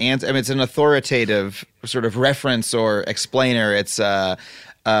because it's an authoritative sort of reference or explainer. It's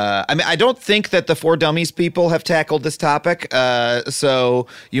I don't think that the For Dummies people have tackled this topic, so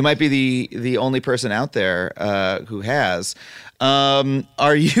you might be the only person out there who has.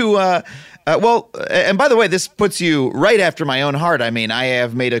 Are you? Well, and by the way, this puts you right after my own heart. I mean, I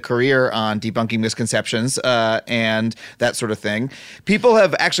have made a career on debunking misconceptions and that sort of thing. People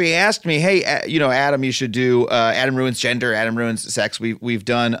have actually asked me, "Hey, Adam, you should do Adam Ruins Gender, Adam Ruins Sex." We've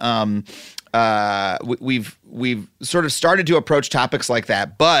done we've sort of started to approach topics like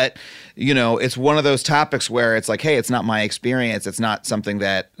that, but it's one of those topics where it's like, hey, it's not my experience, it's not something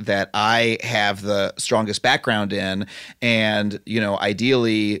that I have the strongest background in, and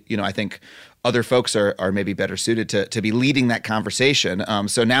ideally, I think other folks are maybe better suited to be leading that conversation.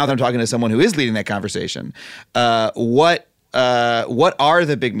 So now that I'm talking to someone who is leading that conversation, what are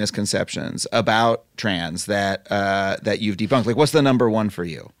the big misconceptions about trans that you've debunked? Like, what's the number one for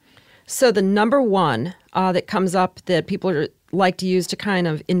you? So the number one that comes up that people like to use to kind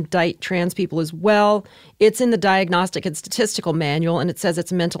of indict trans people is, well, it's in the Diagnostic and Statistical Manual, and it says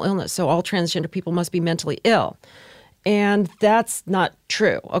it's a mental illness, so all transgender people must be mentally ill. And that's not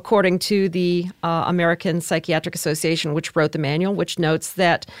true, according to the American Psychiatric Association, which wrote the manual, which notes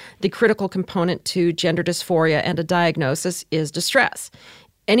that the critical component to gender dysphoria and a diagnosis is distress.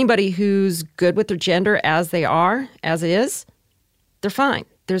 Anybody who's good with their gender as they are, as is, they're fine.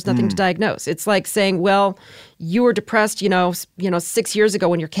 There's nothing to diagnose. It's like saying, well, you were depressed, 6 years ago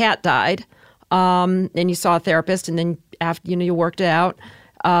when your cat died, and you saw a therapist, and then after, you worked it out.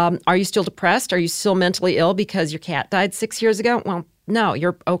 Are you still depressed? Are you still mentally ill because your cat died 6 years ago? Well, no,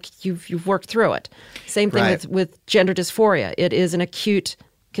 you're okay. You've worked through it. Same thing with gender dysphoria. It is an acute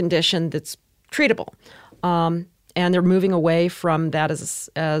condition that's treatable. And they're moving away from that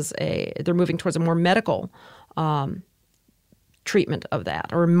they're moving towards a more medical treatment of that,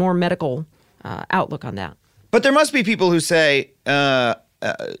 or a more medical outlook on that. But there must be people who say,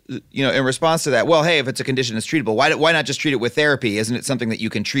 in response to that, well, hey, if it's a condition that's treatable, why not just treat it with therapy? Isn't it something that you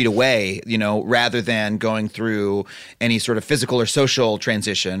can treat away, rather than going through any sort of physical or social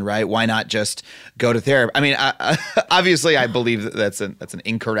transition, right? Why not just go to therapy? I mean, obviously, I believe that's an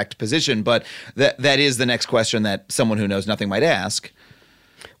incorrect position, but that is the next question that someone who knows nothing might ask.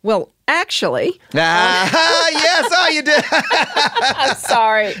 Well, actually, yes. Oh, you did. I'm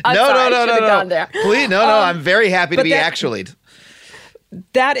sorry. I No. should have gone there. Please, no. I'm very happy to be actually.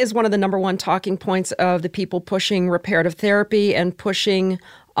 That is one of the number one talking points of the people pushing reparative therapy and pushing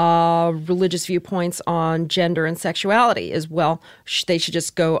religious viewpoints on gender and sexuality. Is, well, they should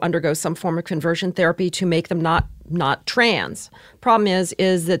just undergo some form of conversion therapy to make them not trans. Problem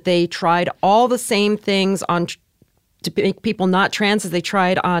is that they tried all the same things to make people not trans as they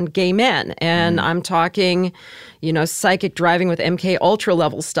tried on gay men. And I'm talking, psychic driving with MK Ultra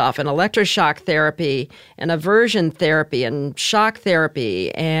level stuff, and electroshock therapy, and aversion therapy, and shock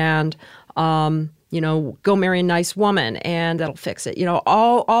therapy, and, go marry a nice woman, and that'll fix it.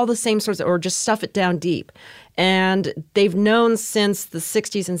 All the same sorts or just stuff it down deep. And they've known since the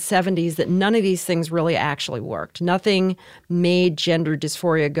 60s and 70s that none of these things really actually worked. Nothing made gender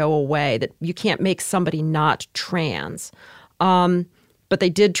dysphoria go away, that you can't make somebody not trans. But they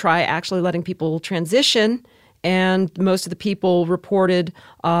did try actually letting people transition, and most of the people reported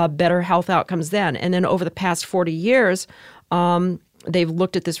better health outcomes then. And then over the past 40 years, they've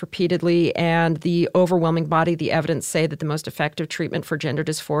looked at this repeatedly, and the overwhelming body of the evidence say that the most effective treatment for gender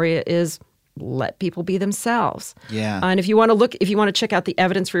dysphoria is let people be themselves. Yeah. And if you want to check out the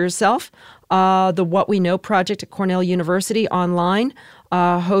evidence for yourself, the What We Know Project at Cornell University online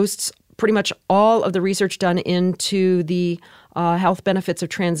hosts pretty much all of the research done into the health benefits of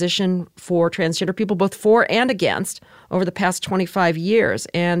transition for transgender people, both for and against, over the past 25 years.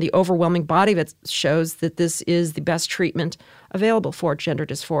 And the overwhelming body of it shows that this is the best treatment available for gender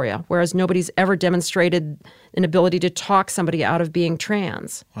dysphoria, whereas nobody's ever demonstrated an ability to talk somebody out of being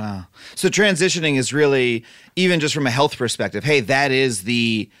trans. Wow. So transitioning is really, even just from a health perspective, hey, that is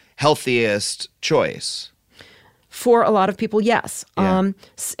the healthiest choice. For a lot of people, yes. Yeah.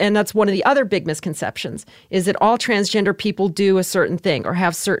 And that's one of the other big misconceptions, is that all transgender people do a certain thing or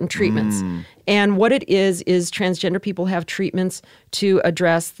have certain treatments. And what it is transgender people have treatments to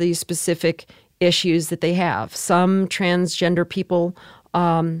address the specific issues that they have. Some transgender people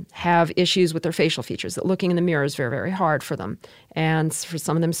have issues with their facial features, that looking in the mirror is very, very hard for them. And for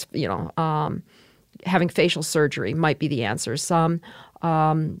some of them, having facial surgery might be the answer. Some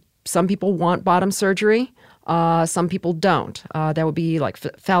people want bottom surgery. Some people don't. That would be like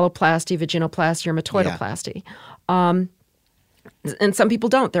phalloplasty, vaginoplasty, or metoidoplasty. And some people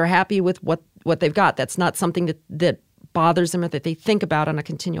don't. They're happy with what they've got. That's not something that bothers them or that they think about on a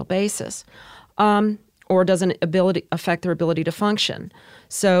continual basis, or doesn't affect their ability to function.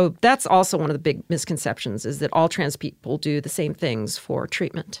 So that's also one of the big misconceptions, is that all trans people do the same things for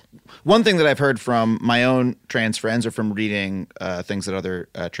treatment. One thing that I've heard from my own trans friends, or from reading things that other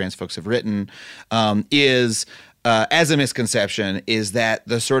trans folks have written, is as a misconception, is that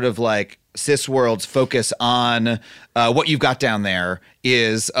the sort of like cis world's focus on what you've got down there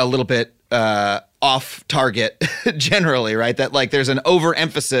is a little bit off target generally, right? That like there's an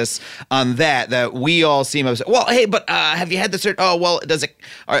overemphasis on that we all seem upset. Well, hey, but have you had the surgery? Oh, well, is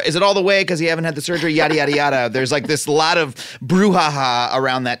it all the way because you haven't had the surgery? Yada, yada, yada. There's like this lot of brouhaha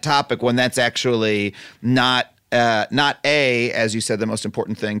around that topic when that's actually not A, as you said, the most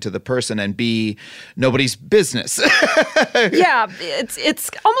important thing to the person, and B, nobody's business. Yeah, it's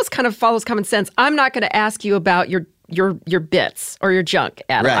almost kind of follows common sense. I'm not going to ask you about your bits or your junk,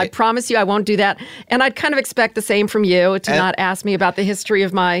 Adam. Right. I promise you I won't do that. And I'd kind of expect the same from you to not ask me about the history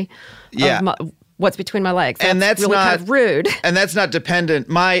of my what's between my legs. And that's really not kind of rude. And that's not dependent.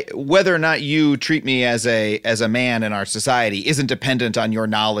 Whether or not you treat me as a man in our society isn't dependent on your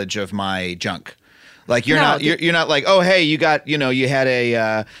knowledge of my junk. Like you're not like, oh, hey, you had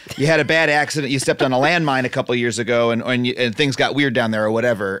a bad accident, you stepped on a landmine a couple of years ago, and things got weird down there or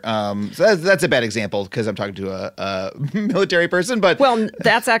whatever. So that's a bad example because I'm talking to a military person. But well,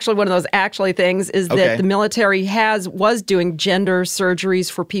 that's actually one of those things is that the military was doing gender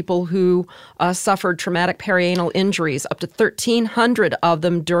surgeries for people who suffered traumatic perianal injuries, up to 1,300 of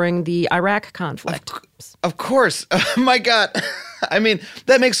them during the Iraq conflict. Of course. My God. I mean,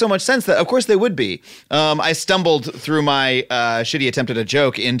 that makes so much sense that, of course, they would be. I stumbled through my shitty attempt at a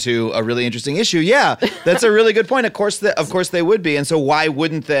joke into a really interesting issue. Yeah, that's a really good point. Of course they would be. And so why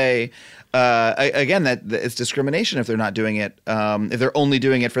wouldn't they? Again, that it's discrimination if they're not doing it, if they're only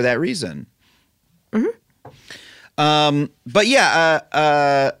doing it for that reason. Mm-hmm. But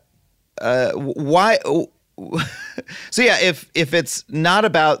yeah, why? So yeah, if it's not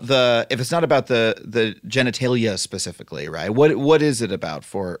about the genitalia specifically, right? What is it about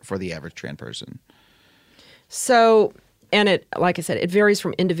for the average trans person? So, and it, like I said, it varies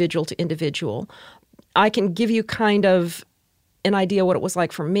from individual to individual. I can give you kind of an idea what it was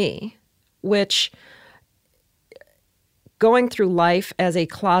like for me, which going through life as a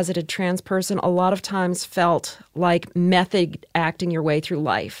closeted trans person a lot of times felt like method acting your way through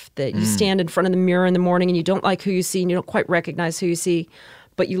life, that you stand in front of the mirror in the morning and you don't like who you see and you don't quite recognize who you see,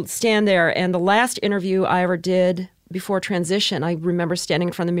 but you stand there. And the last interview I ever did before transition, I remember standing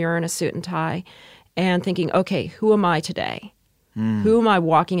in front of the mirror in a suit and tie and thinking, okay, who am I today? Who am I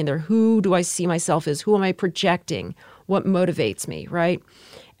walking in there? Who do I see myself as? Who am I projecting? What motivates me, right?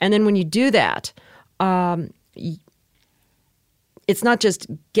 And then when you do that, it's not just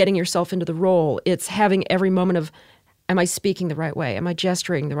getting yourself into the role. It's having every moment of, am I speaking the right way? Am I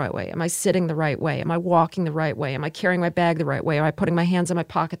gesturing the right way? Am I sitting the right way? Am I walking the right way? Am I carrying my bag the right way? Am I putting my hands in my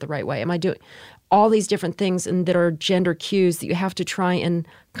pocket the right way? Am I doing all these different things that are gender cues that you have to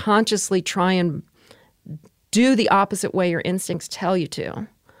consciously try and do the opposite way your instincts tell you to.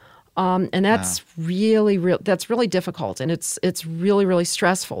 And that's that's really difficult, and it's really, really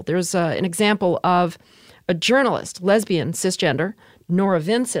stressful. There's an example of a journalist, lesbian, cisgender, Nora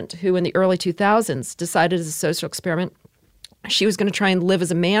Vincent, who in the early 2000s decided as a social experiment she was going to try and live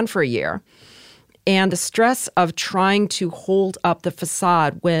as a man for a year. And the stress of trying to hold up the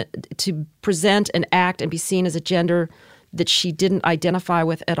facade to present and act and be seen as a gender that she didn't identify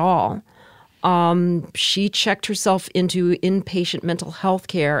with at all, she checked herself into inpatient mental health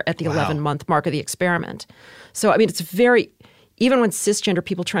care at the 11-month mark of the experiment. So, I mean, even when cisgender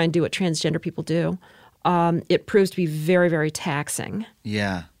people try and do what transgender people do, it proves to be very, very taxing.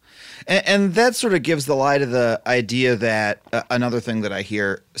 Yeah. And that sort of gives the lie to the idea that another thing that I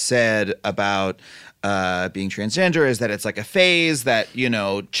hear said about being transgender is that it's like a phase that,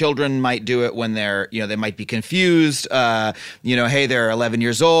 children might do it when they're, they might be confused. Hey, they're 11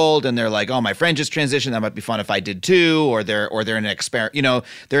 years old and they're like, oh, my friend just transitioned. That might be fun if I did too. Or they're in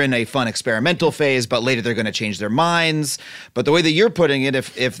they're in a fun experimental phase, but later they're going to change their minds. But the way that you're putting it,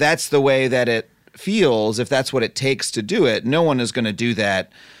 if that's the way that it feels, if that's what it takes to do it, no one is going to do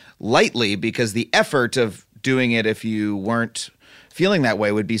that lightly, because the effort of doing it if you weren't feeling that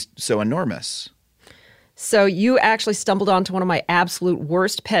way would be so enormous. So you actually stumbled onto one of my absolute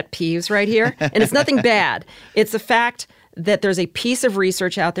worst pet peeves right here. And it's nothing bad. It's the fact that there's a piece of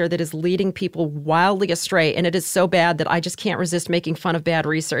research out there that is leading people wildly astray. And it is so bad that I just can't resist making fun of bad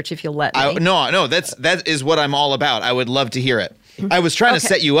research if you'll let me. No, that is what I'm all about. I would love to hear it. I was trying to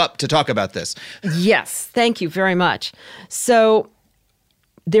set you up to talk about this. Yes, thank you very much. So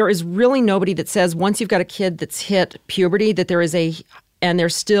there is really nobody that says once you've got a kid that's hit puberty that there is they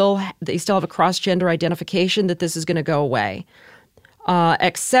still have a cross-gender identification, that this is going to go away,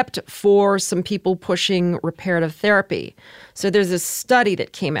 except for some people pushing reparative therapy. So there's this study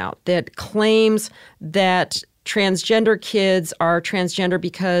that came out that claims that transgender kids are transgender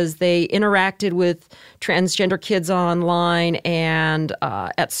because they interacted with transgender kids online and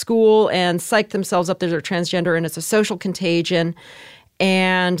at school and psyched themselves up that they're transgender, and it's a social contagion.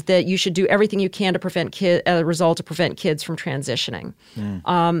 and that you should do everything you can to prevent kids from transitioning.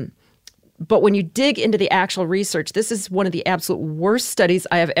 But when you dig into the actual research, this is one of the absolute worst studies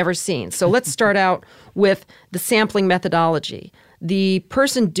I have ever seen. So let's start out with the sampling methodology. The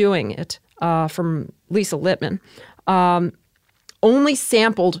person doing it, from Lisa Littman, only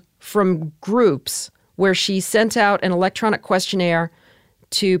sampled from groups where she sent out an electronic questionnaire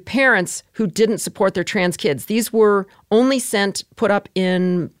to parents who didn't support their trans kids. These were only put up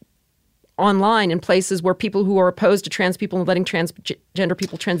online in places where people who are opposed to trans people and letting transgender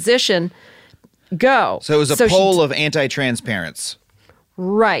people transition go. So it was a poll of anti-trans parents.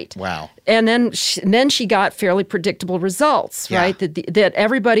 Right. Wow. And then she got fairly predictable results, right? That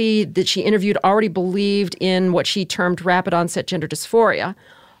everybody that she interviewed already believed in what she termed rapid onset gender dysphoria.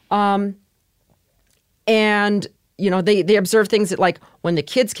 And they observed things that, like, when the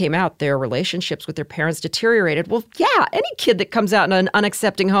kids came out, their relationships with their parents deteriorated. Well, yeah, any kid that comes out in an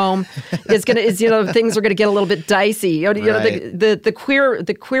unaccepting home things are gonna get a little bit dicey.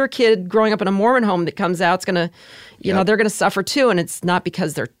 The queer kid growing up in a Mormon home that comes out is gonna, they're gonna suffer too, and it's not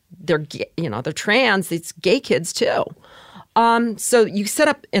because they're trans. It's gay kids too. So you set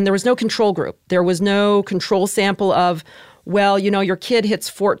up, and there was no control group. There was no control sample of, well, your kid hits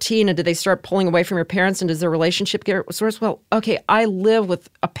 14 and do they start pulling away from your parents and does their relationship get worse? Well, okay, I live with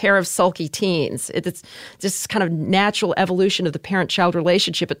a pair of sulky teens. It's just kind of natural evolution of the parent-child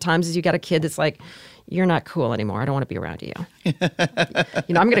relationship at times is you got a kid that's like, you're not cool anymore. I don't want to be around you.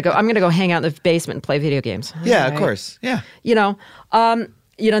 I'm going to go hang out in the basement and play video games. Yeah, of course. Yeah. And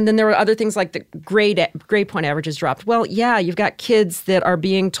then there were other things like the grade point averages dropped. Well, yeah, you've got kids that are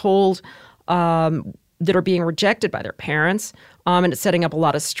being told that are being rejected by their parents, and it's setting up a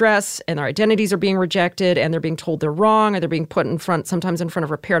lot of stress, and their identities are being rejected, and they're being told they're wrong, or they're being put sometimes in front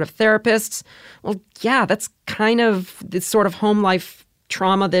of reparative therapists. Well, yeah, that's kind of the sort of home life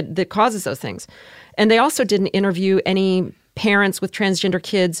trauma that causes those things. And they also didn't interview any parents with transgender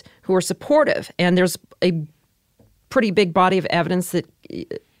kids who are supportive, and there's a pretty big body of evidence that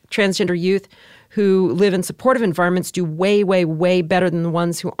transgender youth who live in supportive environments do way, way, way better than the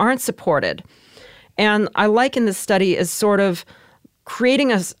ones who aren't supported. And I liken this study as sort of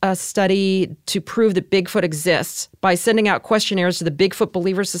creating a study to prove that Bigfoot exists by sending out questionnaires to the Bigfoot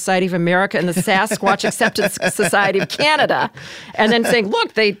Believers Society of America and the Sasquatch Acceptance Society of Canada, and then saying,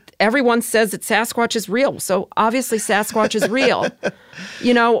 look, everyone says that Sasquatch is real, so obviously Sasquatch is real.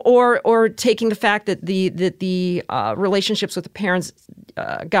 Or taking the fact that the relationships with the parents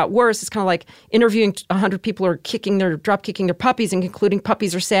got worse. It's kind of like interviewing 100 people who are drop kicking their puppies and concluding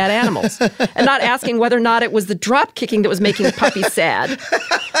puppies are sad animals, and not asking whether or not it was the drop kicking that was making the puppy sad.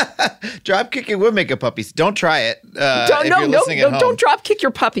 Drop kicking would make a puppy. Don't try it. Don't drop kick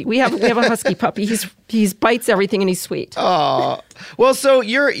your puppy. We have a husky puppy. He bites everything and he's sweet. Oh, well, so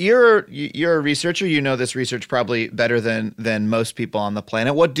you're a researcher. You know this research probably better than most people on the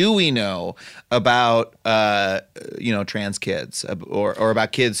planet. What do we know about trans kids or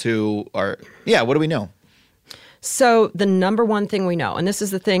about kids who are? Yeah, what do we know? So the number one thing we know, and this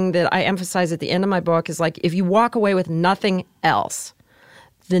is the thing that I emphasize at the end of my book, is like, if you walk away with nothing else,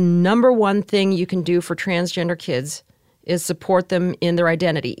 the number one thing you can do for transgender kids is support them in their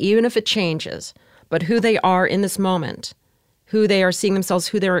identity, even if it changes. But who they are in this moment, who they are seeing themselves,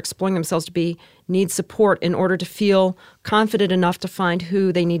 who they're exploring themselves to be, needs support in order to feel confident enough to find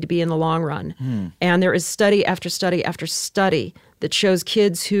who they need to be in the long run. And there is study after study after study that shows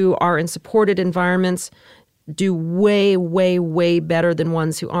kids who are in supported environments do way, way, way better than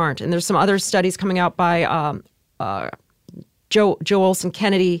ones who aren't. And there's some other studies coming out by Joe Olson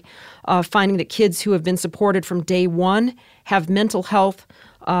Kennedy, finding that kids who have been supported from day one have mental health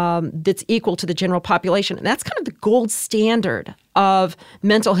that's equal to the general population. And that's kind of the gold standard of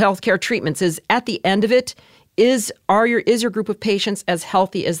mental health care treatments, is at the end of it, is your group of patients as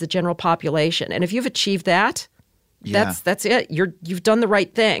healthy as the general population? And if you've achieved that, that's it. You've done the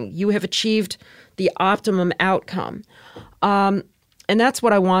right thing. You have achieved the optimum outcome. And that's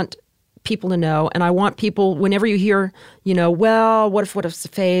what I want people to know. And I want people, whenever you hear, well, what if it's a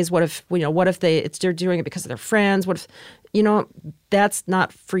phase? What if they're doing it because of their friends? What if, that's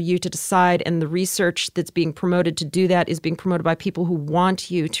not for you to decide. And the research that's being promoted to do that is being promoted by people who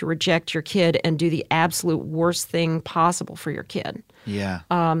want you to reject your kid and do the absolute worst thing possible for your kid. Yeah.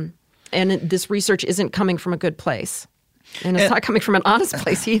 And this research isn't coming from a good place. And it's not coming from an honest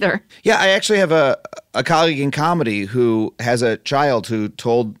place either. Yeah, I actually have a colleague in comedy who has a child who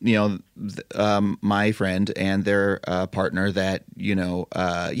told, my friend and their partner that,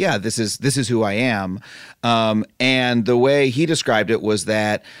 this is who I am. And the way he described it was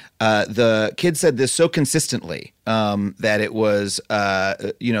that the kid said this so consistently that it was,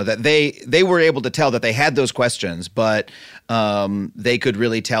 that they were able to tell that they had those questions, but they could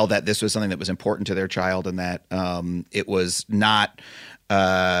really tell that this was something that was important to their child and that it was not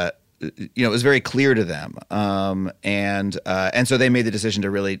it was very clear to them. And so they made the decision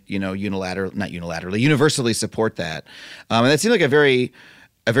to really, universally support that. And that seemed like a very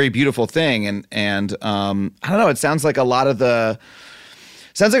beautiful thing. And I don't know, it sounds like a lot of the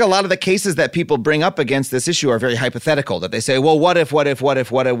cases that people bring up against this issue are very hypothetical, that they say, well, what if?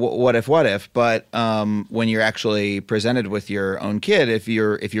 But when you're actually presented with your own kid, if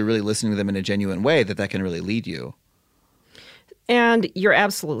you're really listening to them in a genuine way, that can really lead you. And you're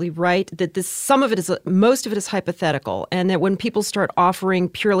absolutely right that most of it is hypothetical, and that when people start offering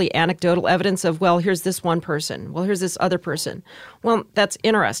purely anecdotal evidence of, well, here's this one person, well, here's this other person, well, that's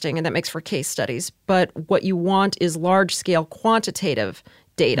interesting and that makes for case studies. But what you want is large-scale quantitative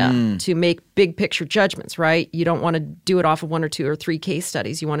data to make big picture judgments, right? You don't want to do it off of 1 or 2 or 3 case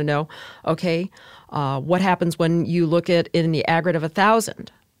studies. You want to know, okay, what happens when you look at it in the aggregate of 1,000?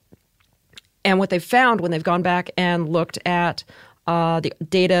 And what they've found when they've gone back and looked at the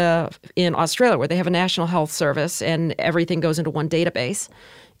data in Australia, where they have a National Health Service and everything goes into one database,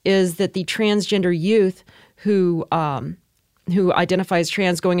 is that the transgender youth who identify as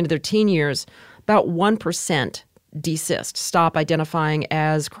trans going into their teen years, about 1% desist, stop identifying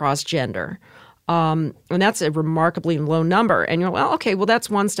as cross-gender. And that's a remarkably low number. And you're like, well, okay, well, that's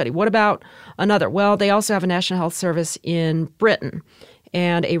one study. What about another? Well, they also have a National Health Service in Britain.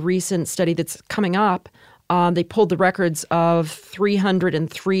 And a recent study that's coming up, they pulled the records of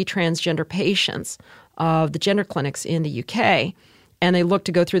 303 transgender patients of the gender clinics in the UK, and they looked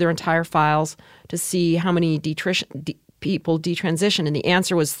to go through their entire files to see how many people detransitioned, and the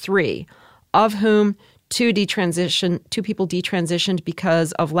answer was 3, of whom 2 people detransitioned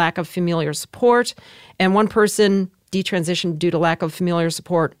because of lack of familiar support, and 1 person detransitioned due to lack of familiar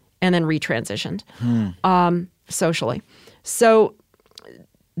support and then retransitioned socially. So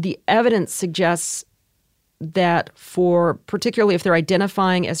the evidence suggests that particularly if they're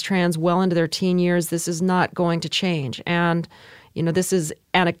identifying as trans well into their teen years, this is not going to change. And, this is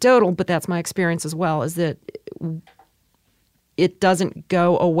anecdotal, but that's my experience as well, is that it doesn't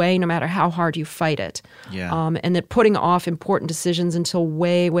go away no matter how hard you fight it. Yeah. And that putting off important decisions until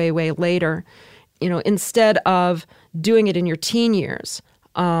way, way, way later, instead of doing it in your teen years,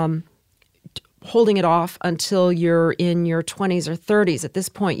 holding it off until you're in your 20s or 30s. At this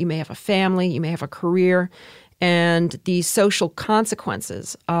point, you may have a family, you may have a career, and the social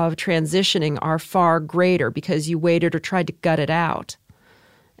consequences of transitioning are far greater because you waited or tried to gut it out.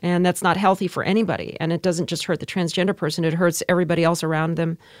 And that's not healthy for anybody. And it doesn't just hurt the transgender person, it hurts everybody else around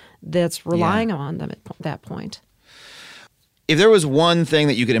them that's relying on them at that point. If there was one thing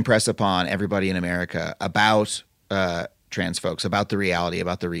that you could impress upon everybody in America about trans folks, about the reality,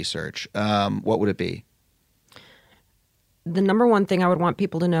 about the research, what would it be? The number one thing I would want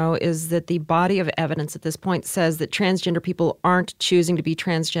people to know is that the body of evidence at this point says that transgender people aren't choosing to be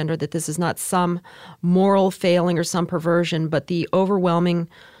transgender, that this is not some moral failing or some perversion, but the overwhelming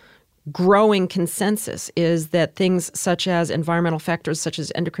growing consensus is that things such as environmental factors such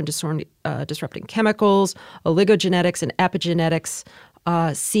as endocrine disrupting chemicals, oligogenetics, and epigenetics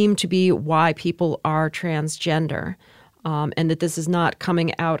seem to be why people are transgender. And that this is not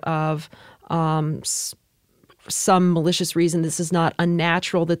coming out of some malicious reason. This is not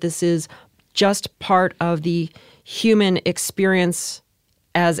unnatural, that this is just part of the human experience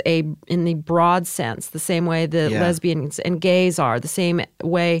in the broad sense, the same way that lesbians and gays are, the same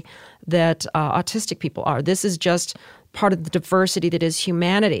way that autistic people are. This is just part of the diversity that is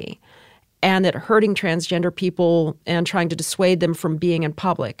humanity. And that hurting transgender people and trying to dissuade them from being in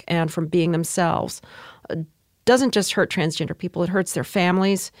public and from being themselves doesn't just hurt transgender people, it hurts their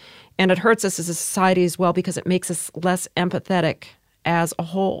families, and it hurts us as a society as well because it makes us less empathetic as a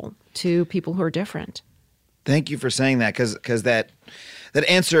whole to people who are different. Thank you for saying that, because that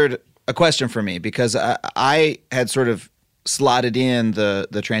answered a question for me, because I had sort of slotted in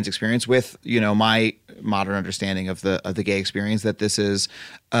the trans experience with, my modern understanding of the gay experience, that this is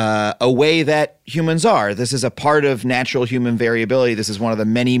a way that humans are. This is a part of natural human variability. This is one of the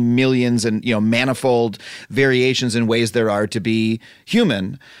many millions and manifold variations in ways there are to be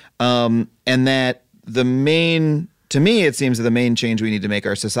human, and that the main to me, it seems that the main change we need to make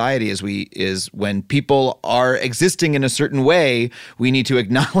our society is when people are existing in a certain way, we need to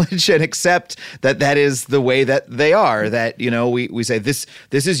acknowledge and accept that is the way that they are. That, we say this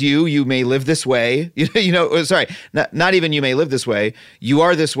is you may live this way. Sorry, not even you may live this way. You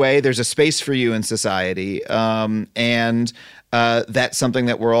are this way. There's a space for you in society, and that's something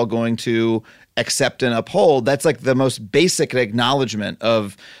that we're all going to accept and uphold. That's like the most basic acknowledgement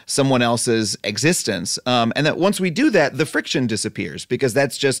of someone else's existence. And that once we do that, the friction disappears, because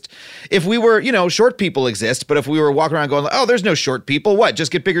that's just, if we were, short people exist, but if we were walking around going, oh, there's no short people, what?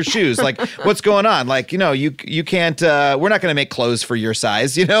 Just get bigger shoes. Like, what's going on? Like, you can't, we're not going to make clothes for your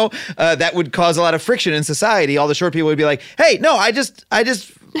size, that would cause a lot of friction in society. All the short people would be like, hey, no, I just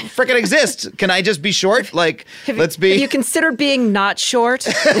freaking exist. Can I just be short? Like, let's be. Have you considered being not short?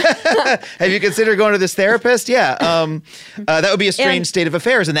 Have you considered going to this therapist? Yeah. That would be a strange state of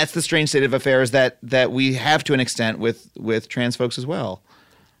affairs. And that's the strange state of affairs that we have to an extent with trans folks as well.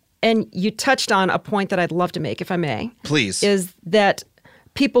 And you touched on a point that I'd love to make, if I may. Please. Is that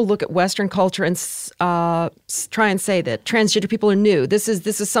people look at Western culture and try and say that transgender people are new. This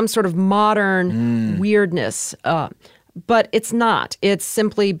is some sort of modern weirdness. But it's not. It's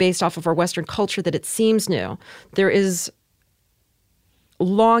simply based off of our Western culture that it seems new. There is a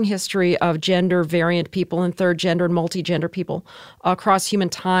long history of gender variant people and third gender and multi-gender people across human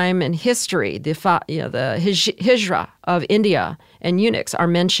time and history. The Hijra of India and eunuchs are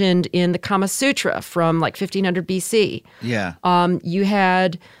mentioned in the Kama Sutra from like 1500 BC. Yeah. You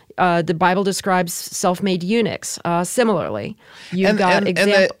had the Bible describes self-made eunuchs. Similarly, you've got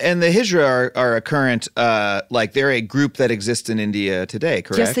examples. And the Hijra are a current, they're a group that exists in India today,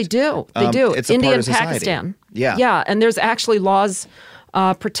 correct? Yes, they do. They do. It's a India part and of society. Pakistan. Yeah. Yeah, and there's actually laws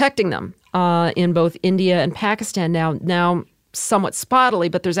protecting them in both India and Pakistan now somewhat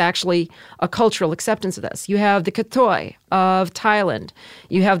spottily, but there's actually a cultural acceptance of this. You have the Kathoy of Thailand.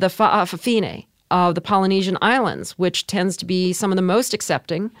 You have the Fa'afafine of the Polynesian Islands, which tends to be some of the most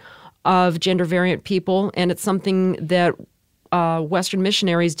accepting of gender variant people, and it's something that Western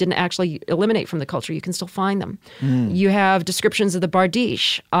missionaries didn't actually eliminate from the culture. You can still find them. You have descriptions of the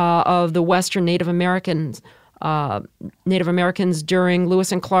Bardiche, of the Western Native Americans during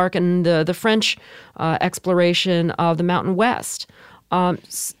Lewis and Clark and the French exploration of the Mountain West.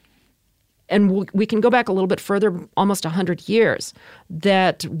 And we can go back a little bit further, almost 100 years,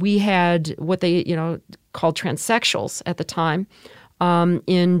 that we had what they called transsexuals at the time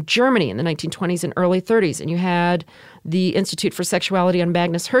in Germany in the 1920s and early 30s. And you had the Institute for Sexuality on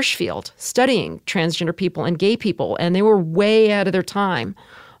Magnus Hirschfeld studying transgender people and gay people, and they were way out of their time,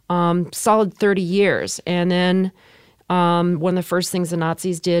 solid 30 years. And then one of the first things the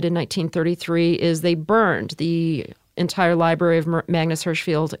Nazis did in 1933 is they burned the entire library of Magnus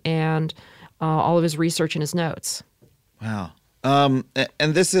Hirschfeld and all of his research and his notes. Wow. And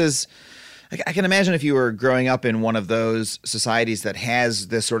this is, I can imagine if you were growing up in one of those societies that has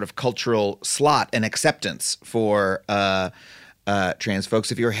this sort of cultural slot and acceptance for trans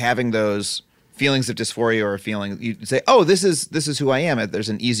folks, if you're having those feelings of dysphoria or a feeling, you say, oh, this is who I am. There's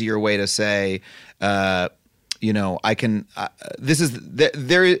an easier way to say, I can, this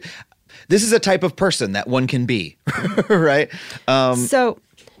is a type of person that one can be, right? So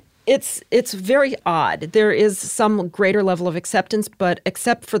it's very odd. There is some greater level of acceptance, but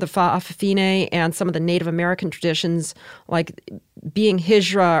except for the Fa'afafine and some of the Native American traditions, like being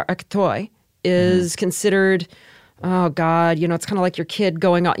Hijra or Kathoy is considered, oh God, it's kind of like your kid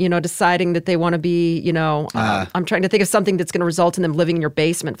going on, deciding that they want to be, I'm trying to think of something that's going to result in them living in your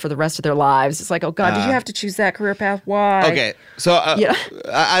basement for the rest of their lives. It's like, oh God, did you have to choose that career path? Why? Okay, so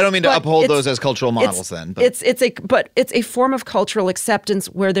I don't mean to uphold those as cultural models then. But. It's a form of cultural acceptance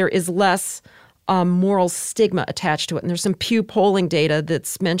where there is less moral stigma attached to it. And there's some Pew polling data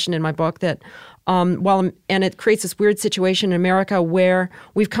that's mentioned in my book that and it creates this weird situation in America where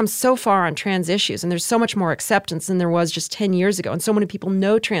we've come so far on trans issues and there's so much more acceptance than there was just 10 years ago. And so many people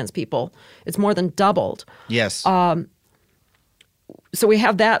know trans people. It's more than doubled. Yes. So we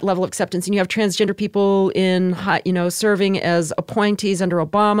have that level of acceptance, and you have transgender people in, serving as appointees under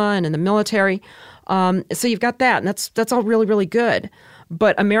Obama and in the military. So you've got that, and that's all really, really good.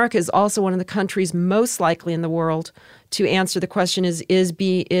 But America is also one of the countries most likely in the world to answer the question: is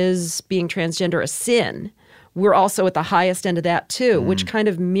being transgender a sin? We're also at the highest end of that too, which kind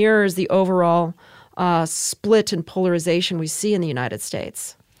of mirrors the overall split and polarization we see in the United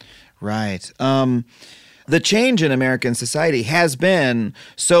States. Right. The change in American society has been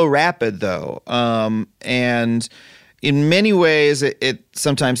so rapid, though, and in many ways, it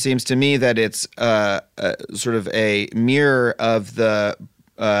sometimes seems to me that it's sort of a mirror of the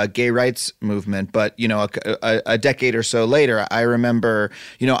gay rights movement, but a decade or so later, I remember,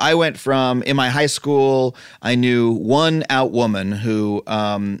 I went from in my high school, I knew one out woman who,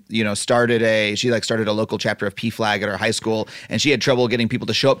 started a local chapter of PFLAG at her high school, and she had trouble getting people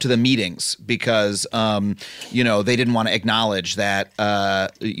to show up to the meetings because, they didn't want to acknowledge that, gay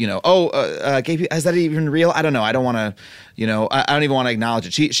people, is that even real? I don't know. I don't want to, I don't even want to acknowledge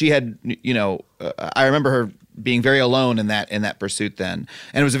it. She had, I remember her being very alone in that pursuit then,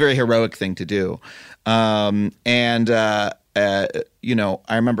 and it was a very heroic thing to do. I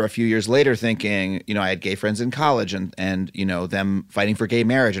remember a few years later thinking, I had gay friends in college and them fighting for gay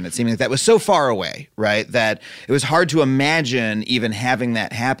marriage, and it seemed like that was so far away, right? That it was hard to imagine even having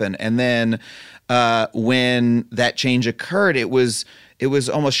that happen. And then when that change occurred, it was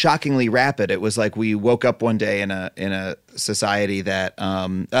almost shockingly rapid. It was like we woke up one day in a society that,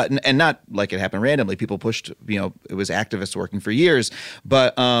 and not like it happened randomly. People pushed, it was activists working for years,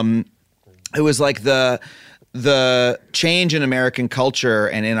 but it was like the change in American culture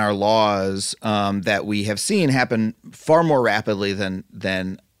and in our laws that we have seen happen far more rapidly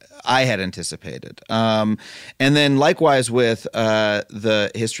than I had anticipated. And then likewise with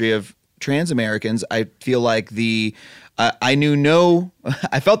the history of trans Americans, I feel like I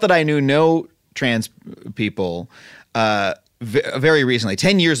felt that I knew no trans people very recently.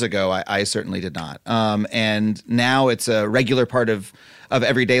 10 years ago, I certainly did not. And now it's a regular part of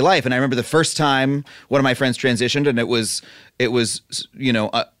everyday life. And I remember the first time one of my friends transitioned, and it was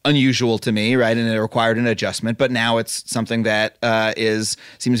unusual to me, right? And it required an adjustment. But now it's something that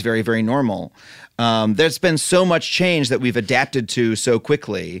seems very, very normal. There's been so much change that we've adapted to so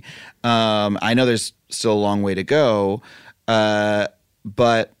quickly. I know there's still a long way to go.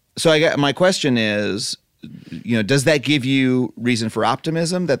 But so my question is, does that give you reason for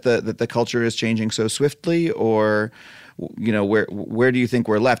optimism that the culture is changing so swiftly, or, where do you think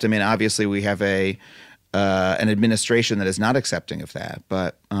we're left? I mean, obviously we have an administration that is not accepting of that,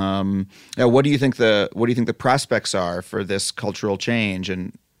 but what do you think the prospects are for this cultural change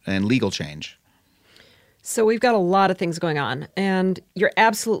and legal change? So we've got a lot of things going on, and you're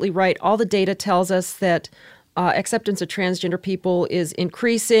absolutely right. All the data tells us that acceptance of transgender people is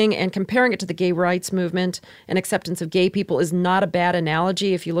increasing, and comparing it to the gay rights movement and acceptance of gay people is not a bad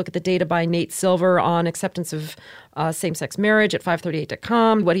analogy. If you look at the data by Nate Silver on acceptance of same-sex marriage at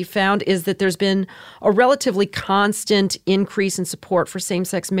 538.com, what he found is that there's been a relatively constant increase in support for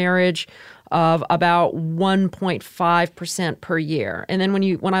same-sex marriage of about 1.5% per year. And then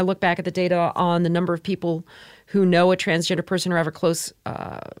when I look back at the data on the number of people who know a transgender person or have a close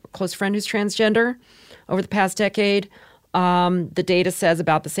friend who's transgender over the past decade, the data says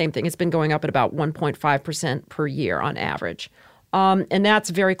about the same thing. It's been going up at about 1.5% per year on average. And that's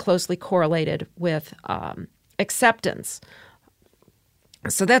very closely correlated with acceptance.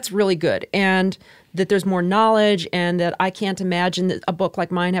 So that's really good. And that there's more knowledge, and that I can't imagine that a book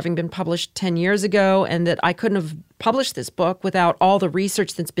like mine having been published 10 years ago, and that I couldn't have published this book without all the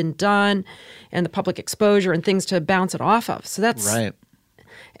research that's been done and the public exposure and things to bounce it off of. So that's right.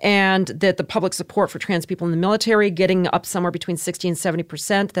 And that the public support for trans people in the military getting up somewhere between 60 and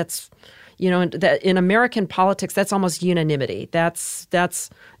 70%, that's, that in American politics, that's almost unanimity. That's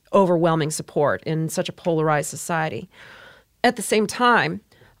overwhelming support in such a polarized society. At the same time,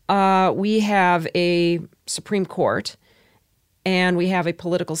 we have a Supreme Court, and we have a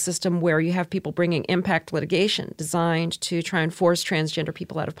political system where you have people bringing impact litigation designed to try and force transgender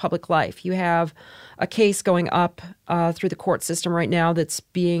people out of public life. You have a case going up through the court system right now that's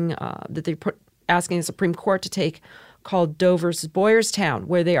being that they're asking the Supreme Court to take, called Doe versus Boyerstown,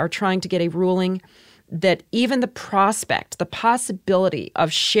 where they are trying to get a ruling that even the possibility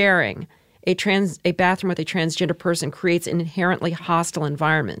of sharing a bathroom with a transgender person creates an inherently hostile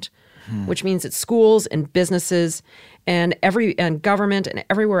environment, which means that schools and businesses and government and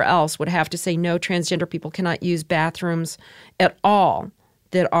everywhere else would have to say no, transgender people cannot use bathrooms at all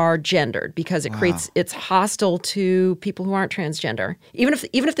that are gendered, because it creates, it's hostile to people who aren't transgender, even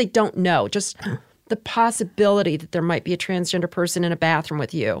if they don't know. Just the possibility that there might be a transgender person in a bathroom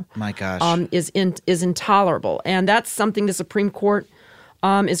with you, my gosh, is intolerable, and that's something the Supreme Court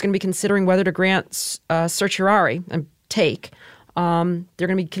is going to be considering whether to grant certiorari and take. They're going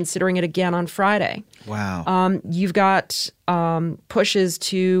to be considering it again on Friday. Wow. You've got pushes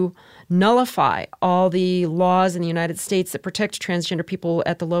to nullify all the laws in the United States that protect transgender people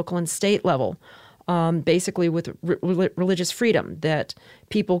at the local and state level, basically with religious freedom, that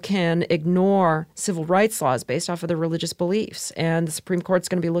people can ignore civil rights laws based off of their religious beliefs. And the Supreme Court's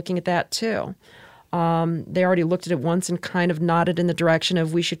going to be looking at that too. They already looked at it once and kind of nodded in the direction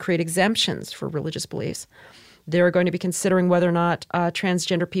of we should create exemptions for religious beliefs. They're going to be considering whether or not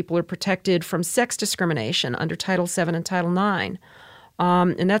transgender people are protected from sex discrimination under Title VII and Title IX.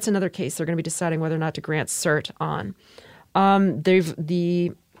 And that's another case they're going to be deciding whether or not to grant cert on.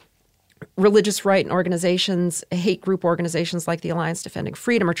 The religious right organizations, hate group organizations like the Alliance Defending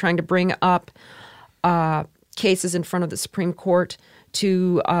Freedom are trying to bring up cases in front of the Supreme Court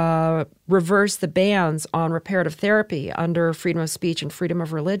to reverse the bans on reparative therapy under freedom of speech and freedom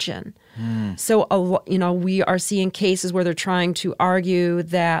of religion. So, we are seeing cases where they're trying to argue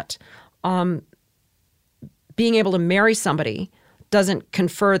that being able to marry somebody doesn't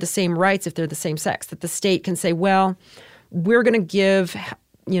confer the same rights if they're the same sex, that the state can say, well, we're going to give,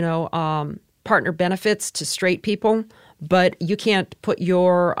 partner benefits to straight people, but you can't put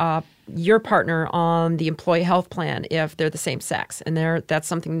your partner on the employee health plan if they're the same sex. And that's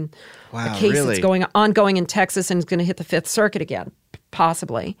something, a case really? that's ongoing in Texas and is going to hit the Fifth Circuit again,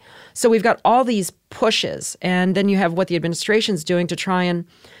 possibly. So we've got all these pushes, and then you have what the administration's doing to try and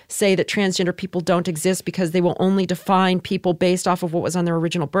say that transgender people don't exist because they will only define people based off of what was on their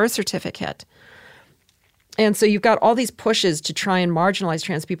original birth certificate. And so you've got all these pushes to try and marginalize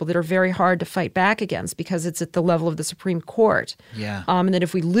trans people that are very hard to fight back against because it's at the level of the Supreme Court. Yeah. And that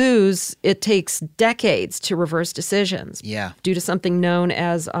if we lose, it takes decades to reverse decisions. Yeah. Due to something known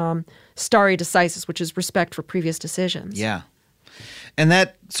as stare decisis, which is respect for previous decisions. Yeah. And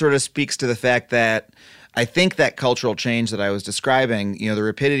that sort of speaks to the fact that I think that cultural change that I was describing, the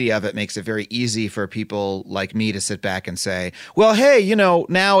rapidity of it makes it very easy for people like me to sit back and say, well, hey,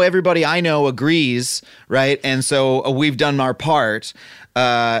 now everybody I know agrees, right? And so we've done our part,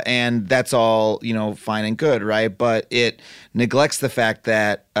 and that's all, fine and good, right? But it neglects the fact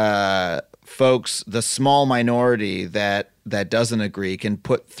that folks, the small minority that doesn't agree, can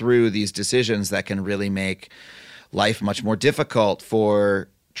put through these decisions that can really make life much more difficult for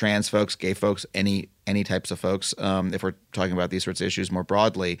trans folks, gay folks, any types of folks, if we're talking about these sorts of issues more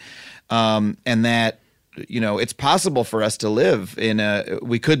broadly, and that it's possible for us to live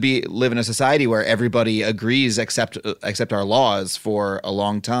live in a society where everybody agrees except our laws for a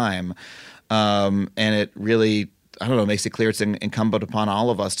long time, and it really, I don't know, makes it clear it's incumbent upon all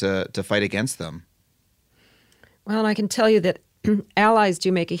of us to fight against them. Well, and I can tell you that allies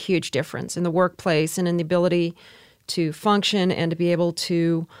do make a huge difference in the workplace and in the ability to function and to be able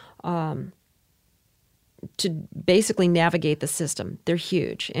to basically navigate the system. They're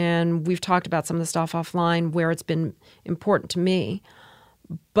huge. And we've talked about some of the stuff offline where it's been important to me.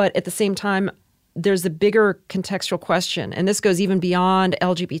 But at the same time, there's a bigger contextual question, and this goes even beyond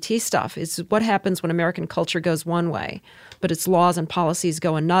LGBT stuff, is what happens when American culture goes one way, but its laws and policies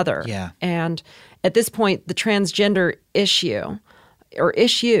go another. Yeah. And at this point, the transgender issue or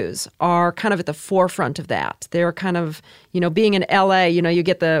issues are kind of at the forefront of that. They're kind of, being in LA, you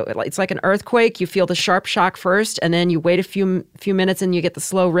get it's like an earthquake. You feel the sharp shock first, and then you wait a few minutes and you get the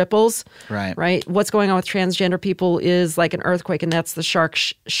slow ripples. Right. Right. What's going on with transgender people is like an earthquake, and that's the sharp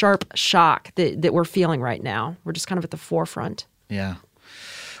shock that we're feeling right now. We're just kind of at the forefront. Yeah.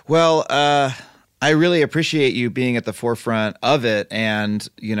 Well, I really appreciate you being at the forefront of it and,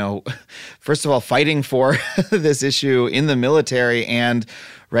 first of all, fighting for this issue in the military and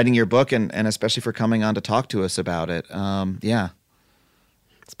writing your book and especially for coming on to talk to us about it. Yeah.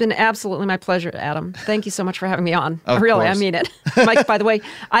 It's been absolutely my pleasure, Adam. Thank you so much for having me on. Of Really, course. I mean it. Mike, by the way,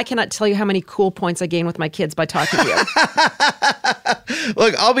 I cannot tell you how many cool points I gain with my kids by talking to you.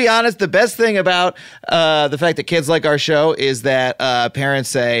 Look, I'll be honest. The best thing about the fact that kids like our show is that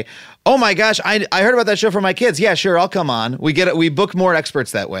parents say, oh my gosh, I heard about that show for my kids. Yeah, sure, I'll come on. We book more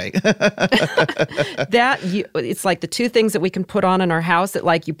experts that way. It's like the two things that we can put on in our house that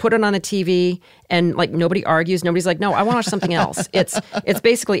like you put it on the TV and like nobody argues. Nobody's like, no, I want to watch something else. It's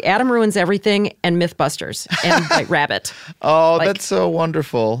basically Adam Ruins Everything and Mythbusters and like Rabbit. Oh, that's so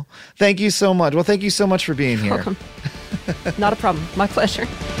wonderful. Thank you so much. Well, thank you so much for being here. Not a problem. My pleasure.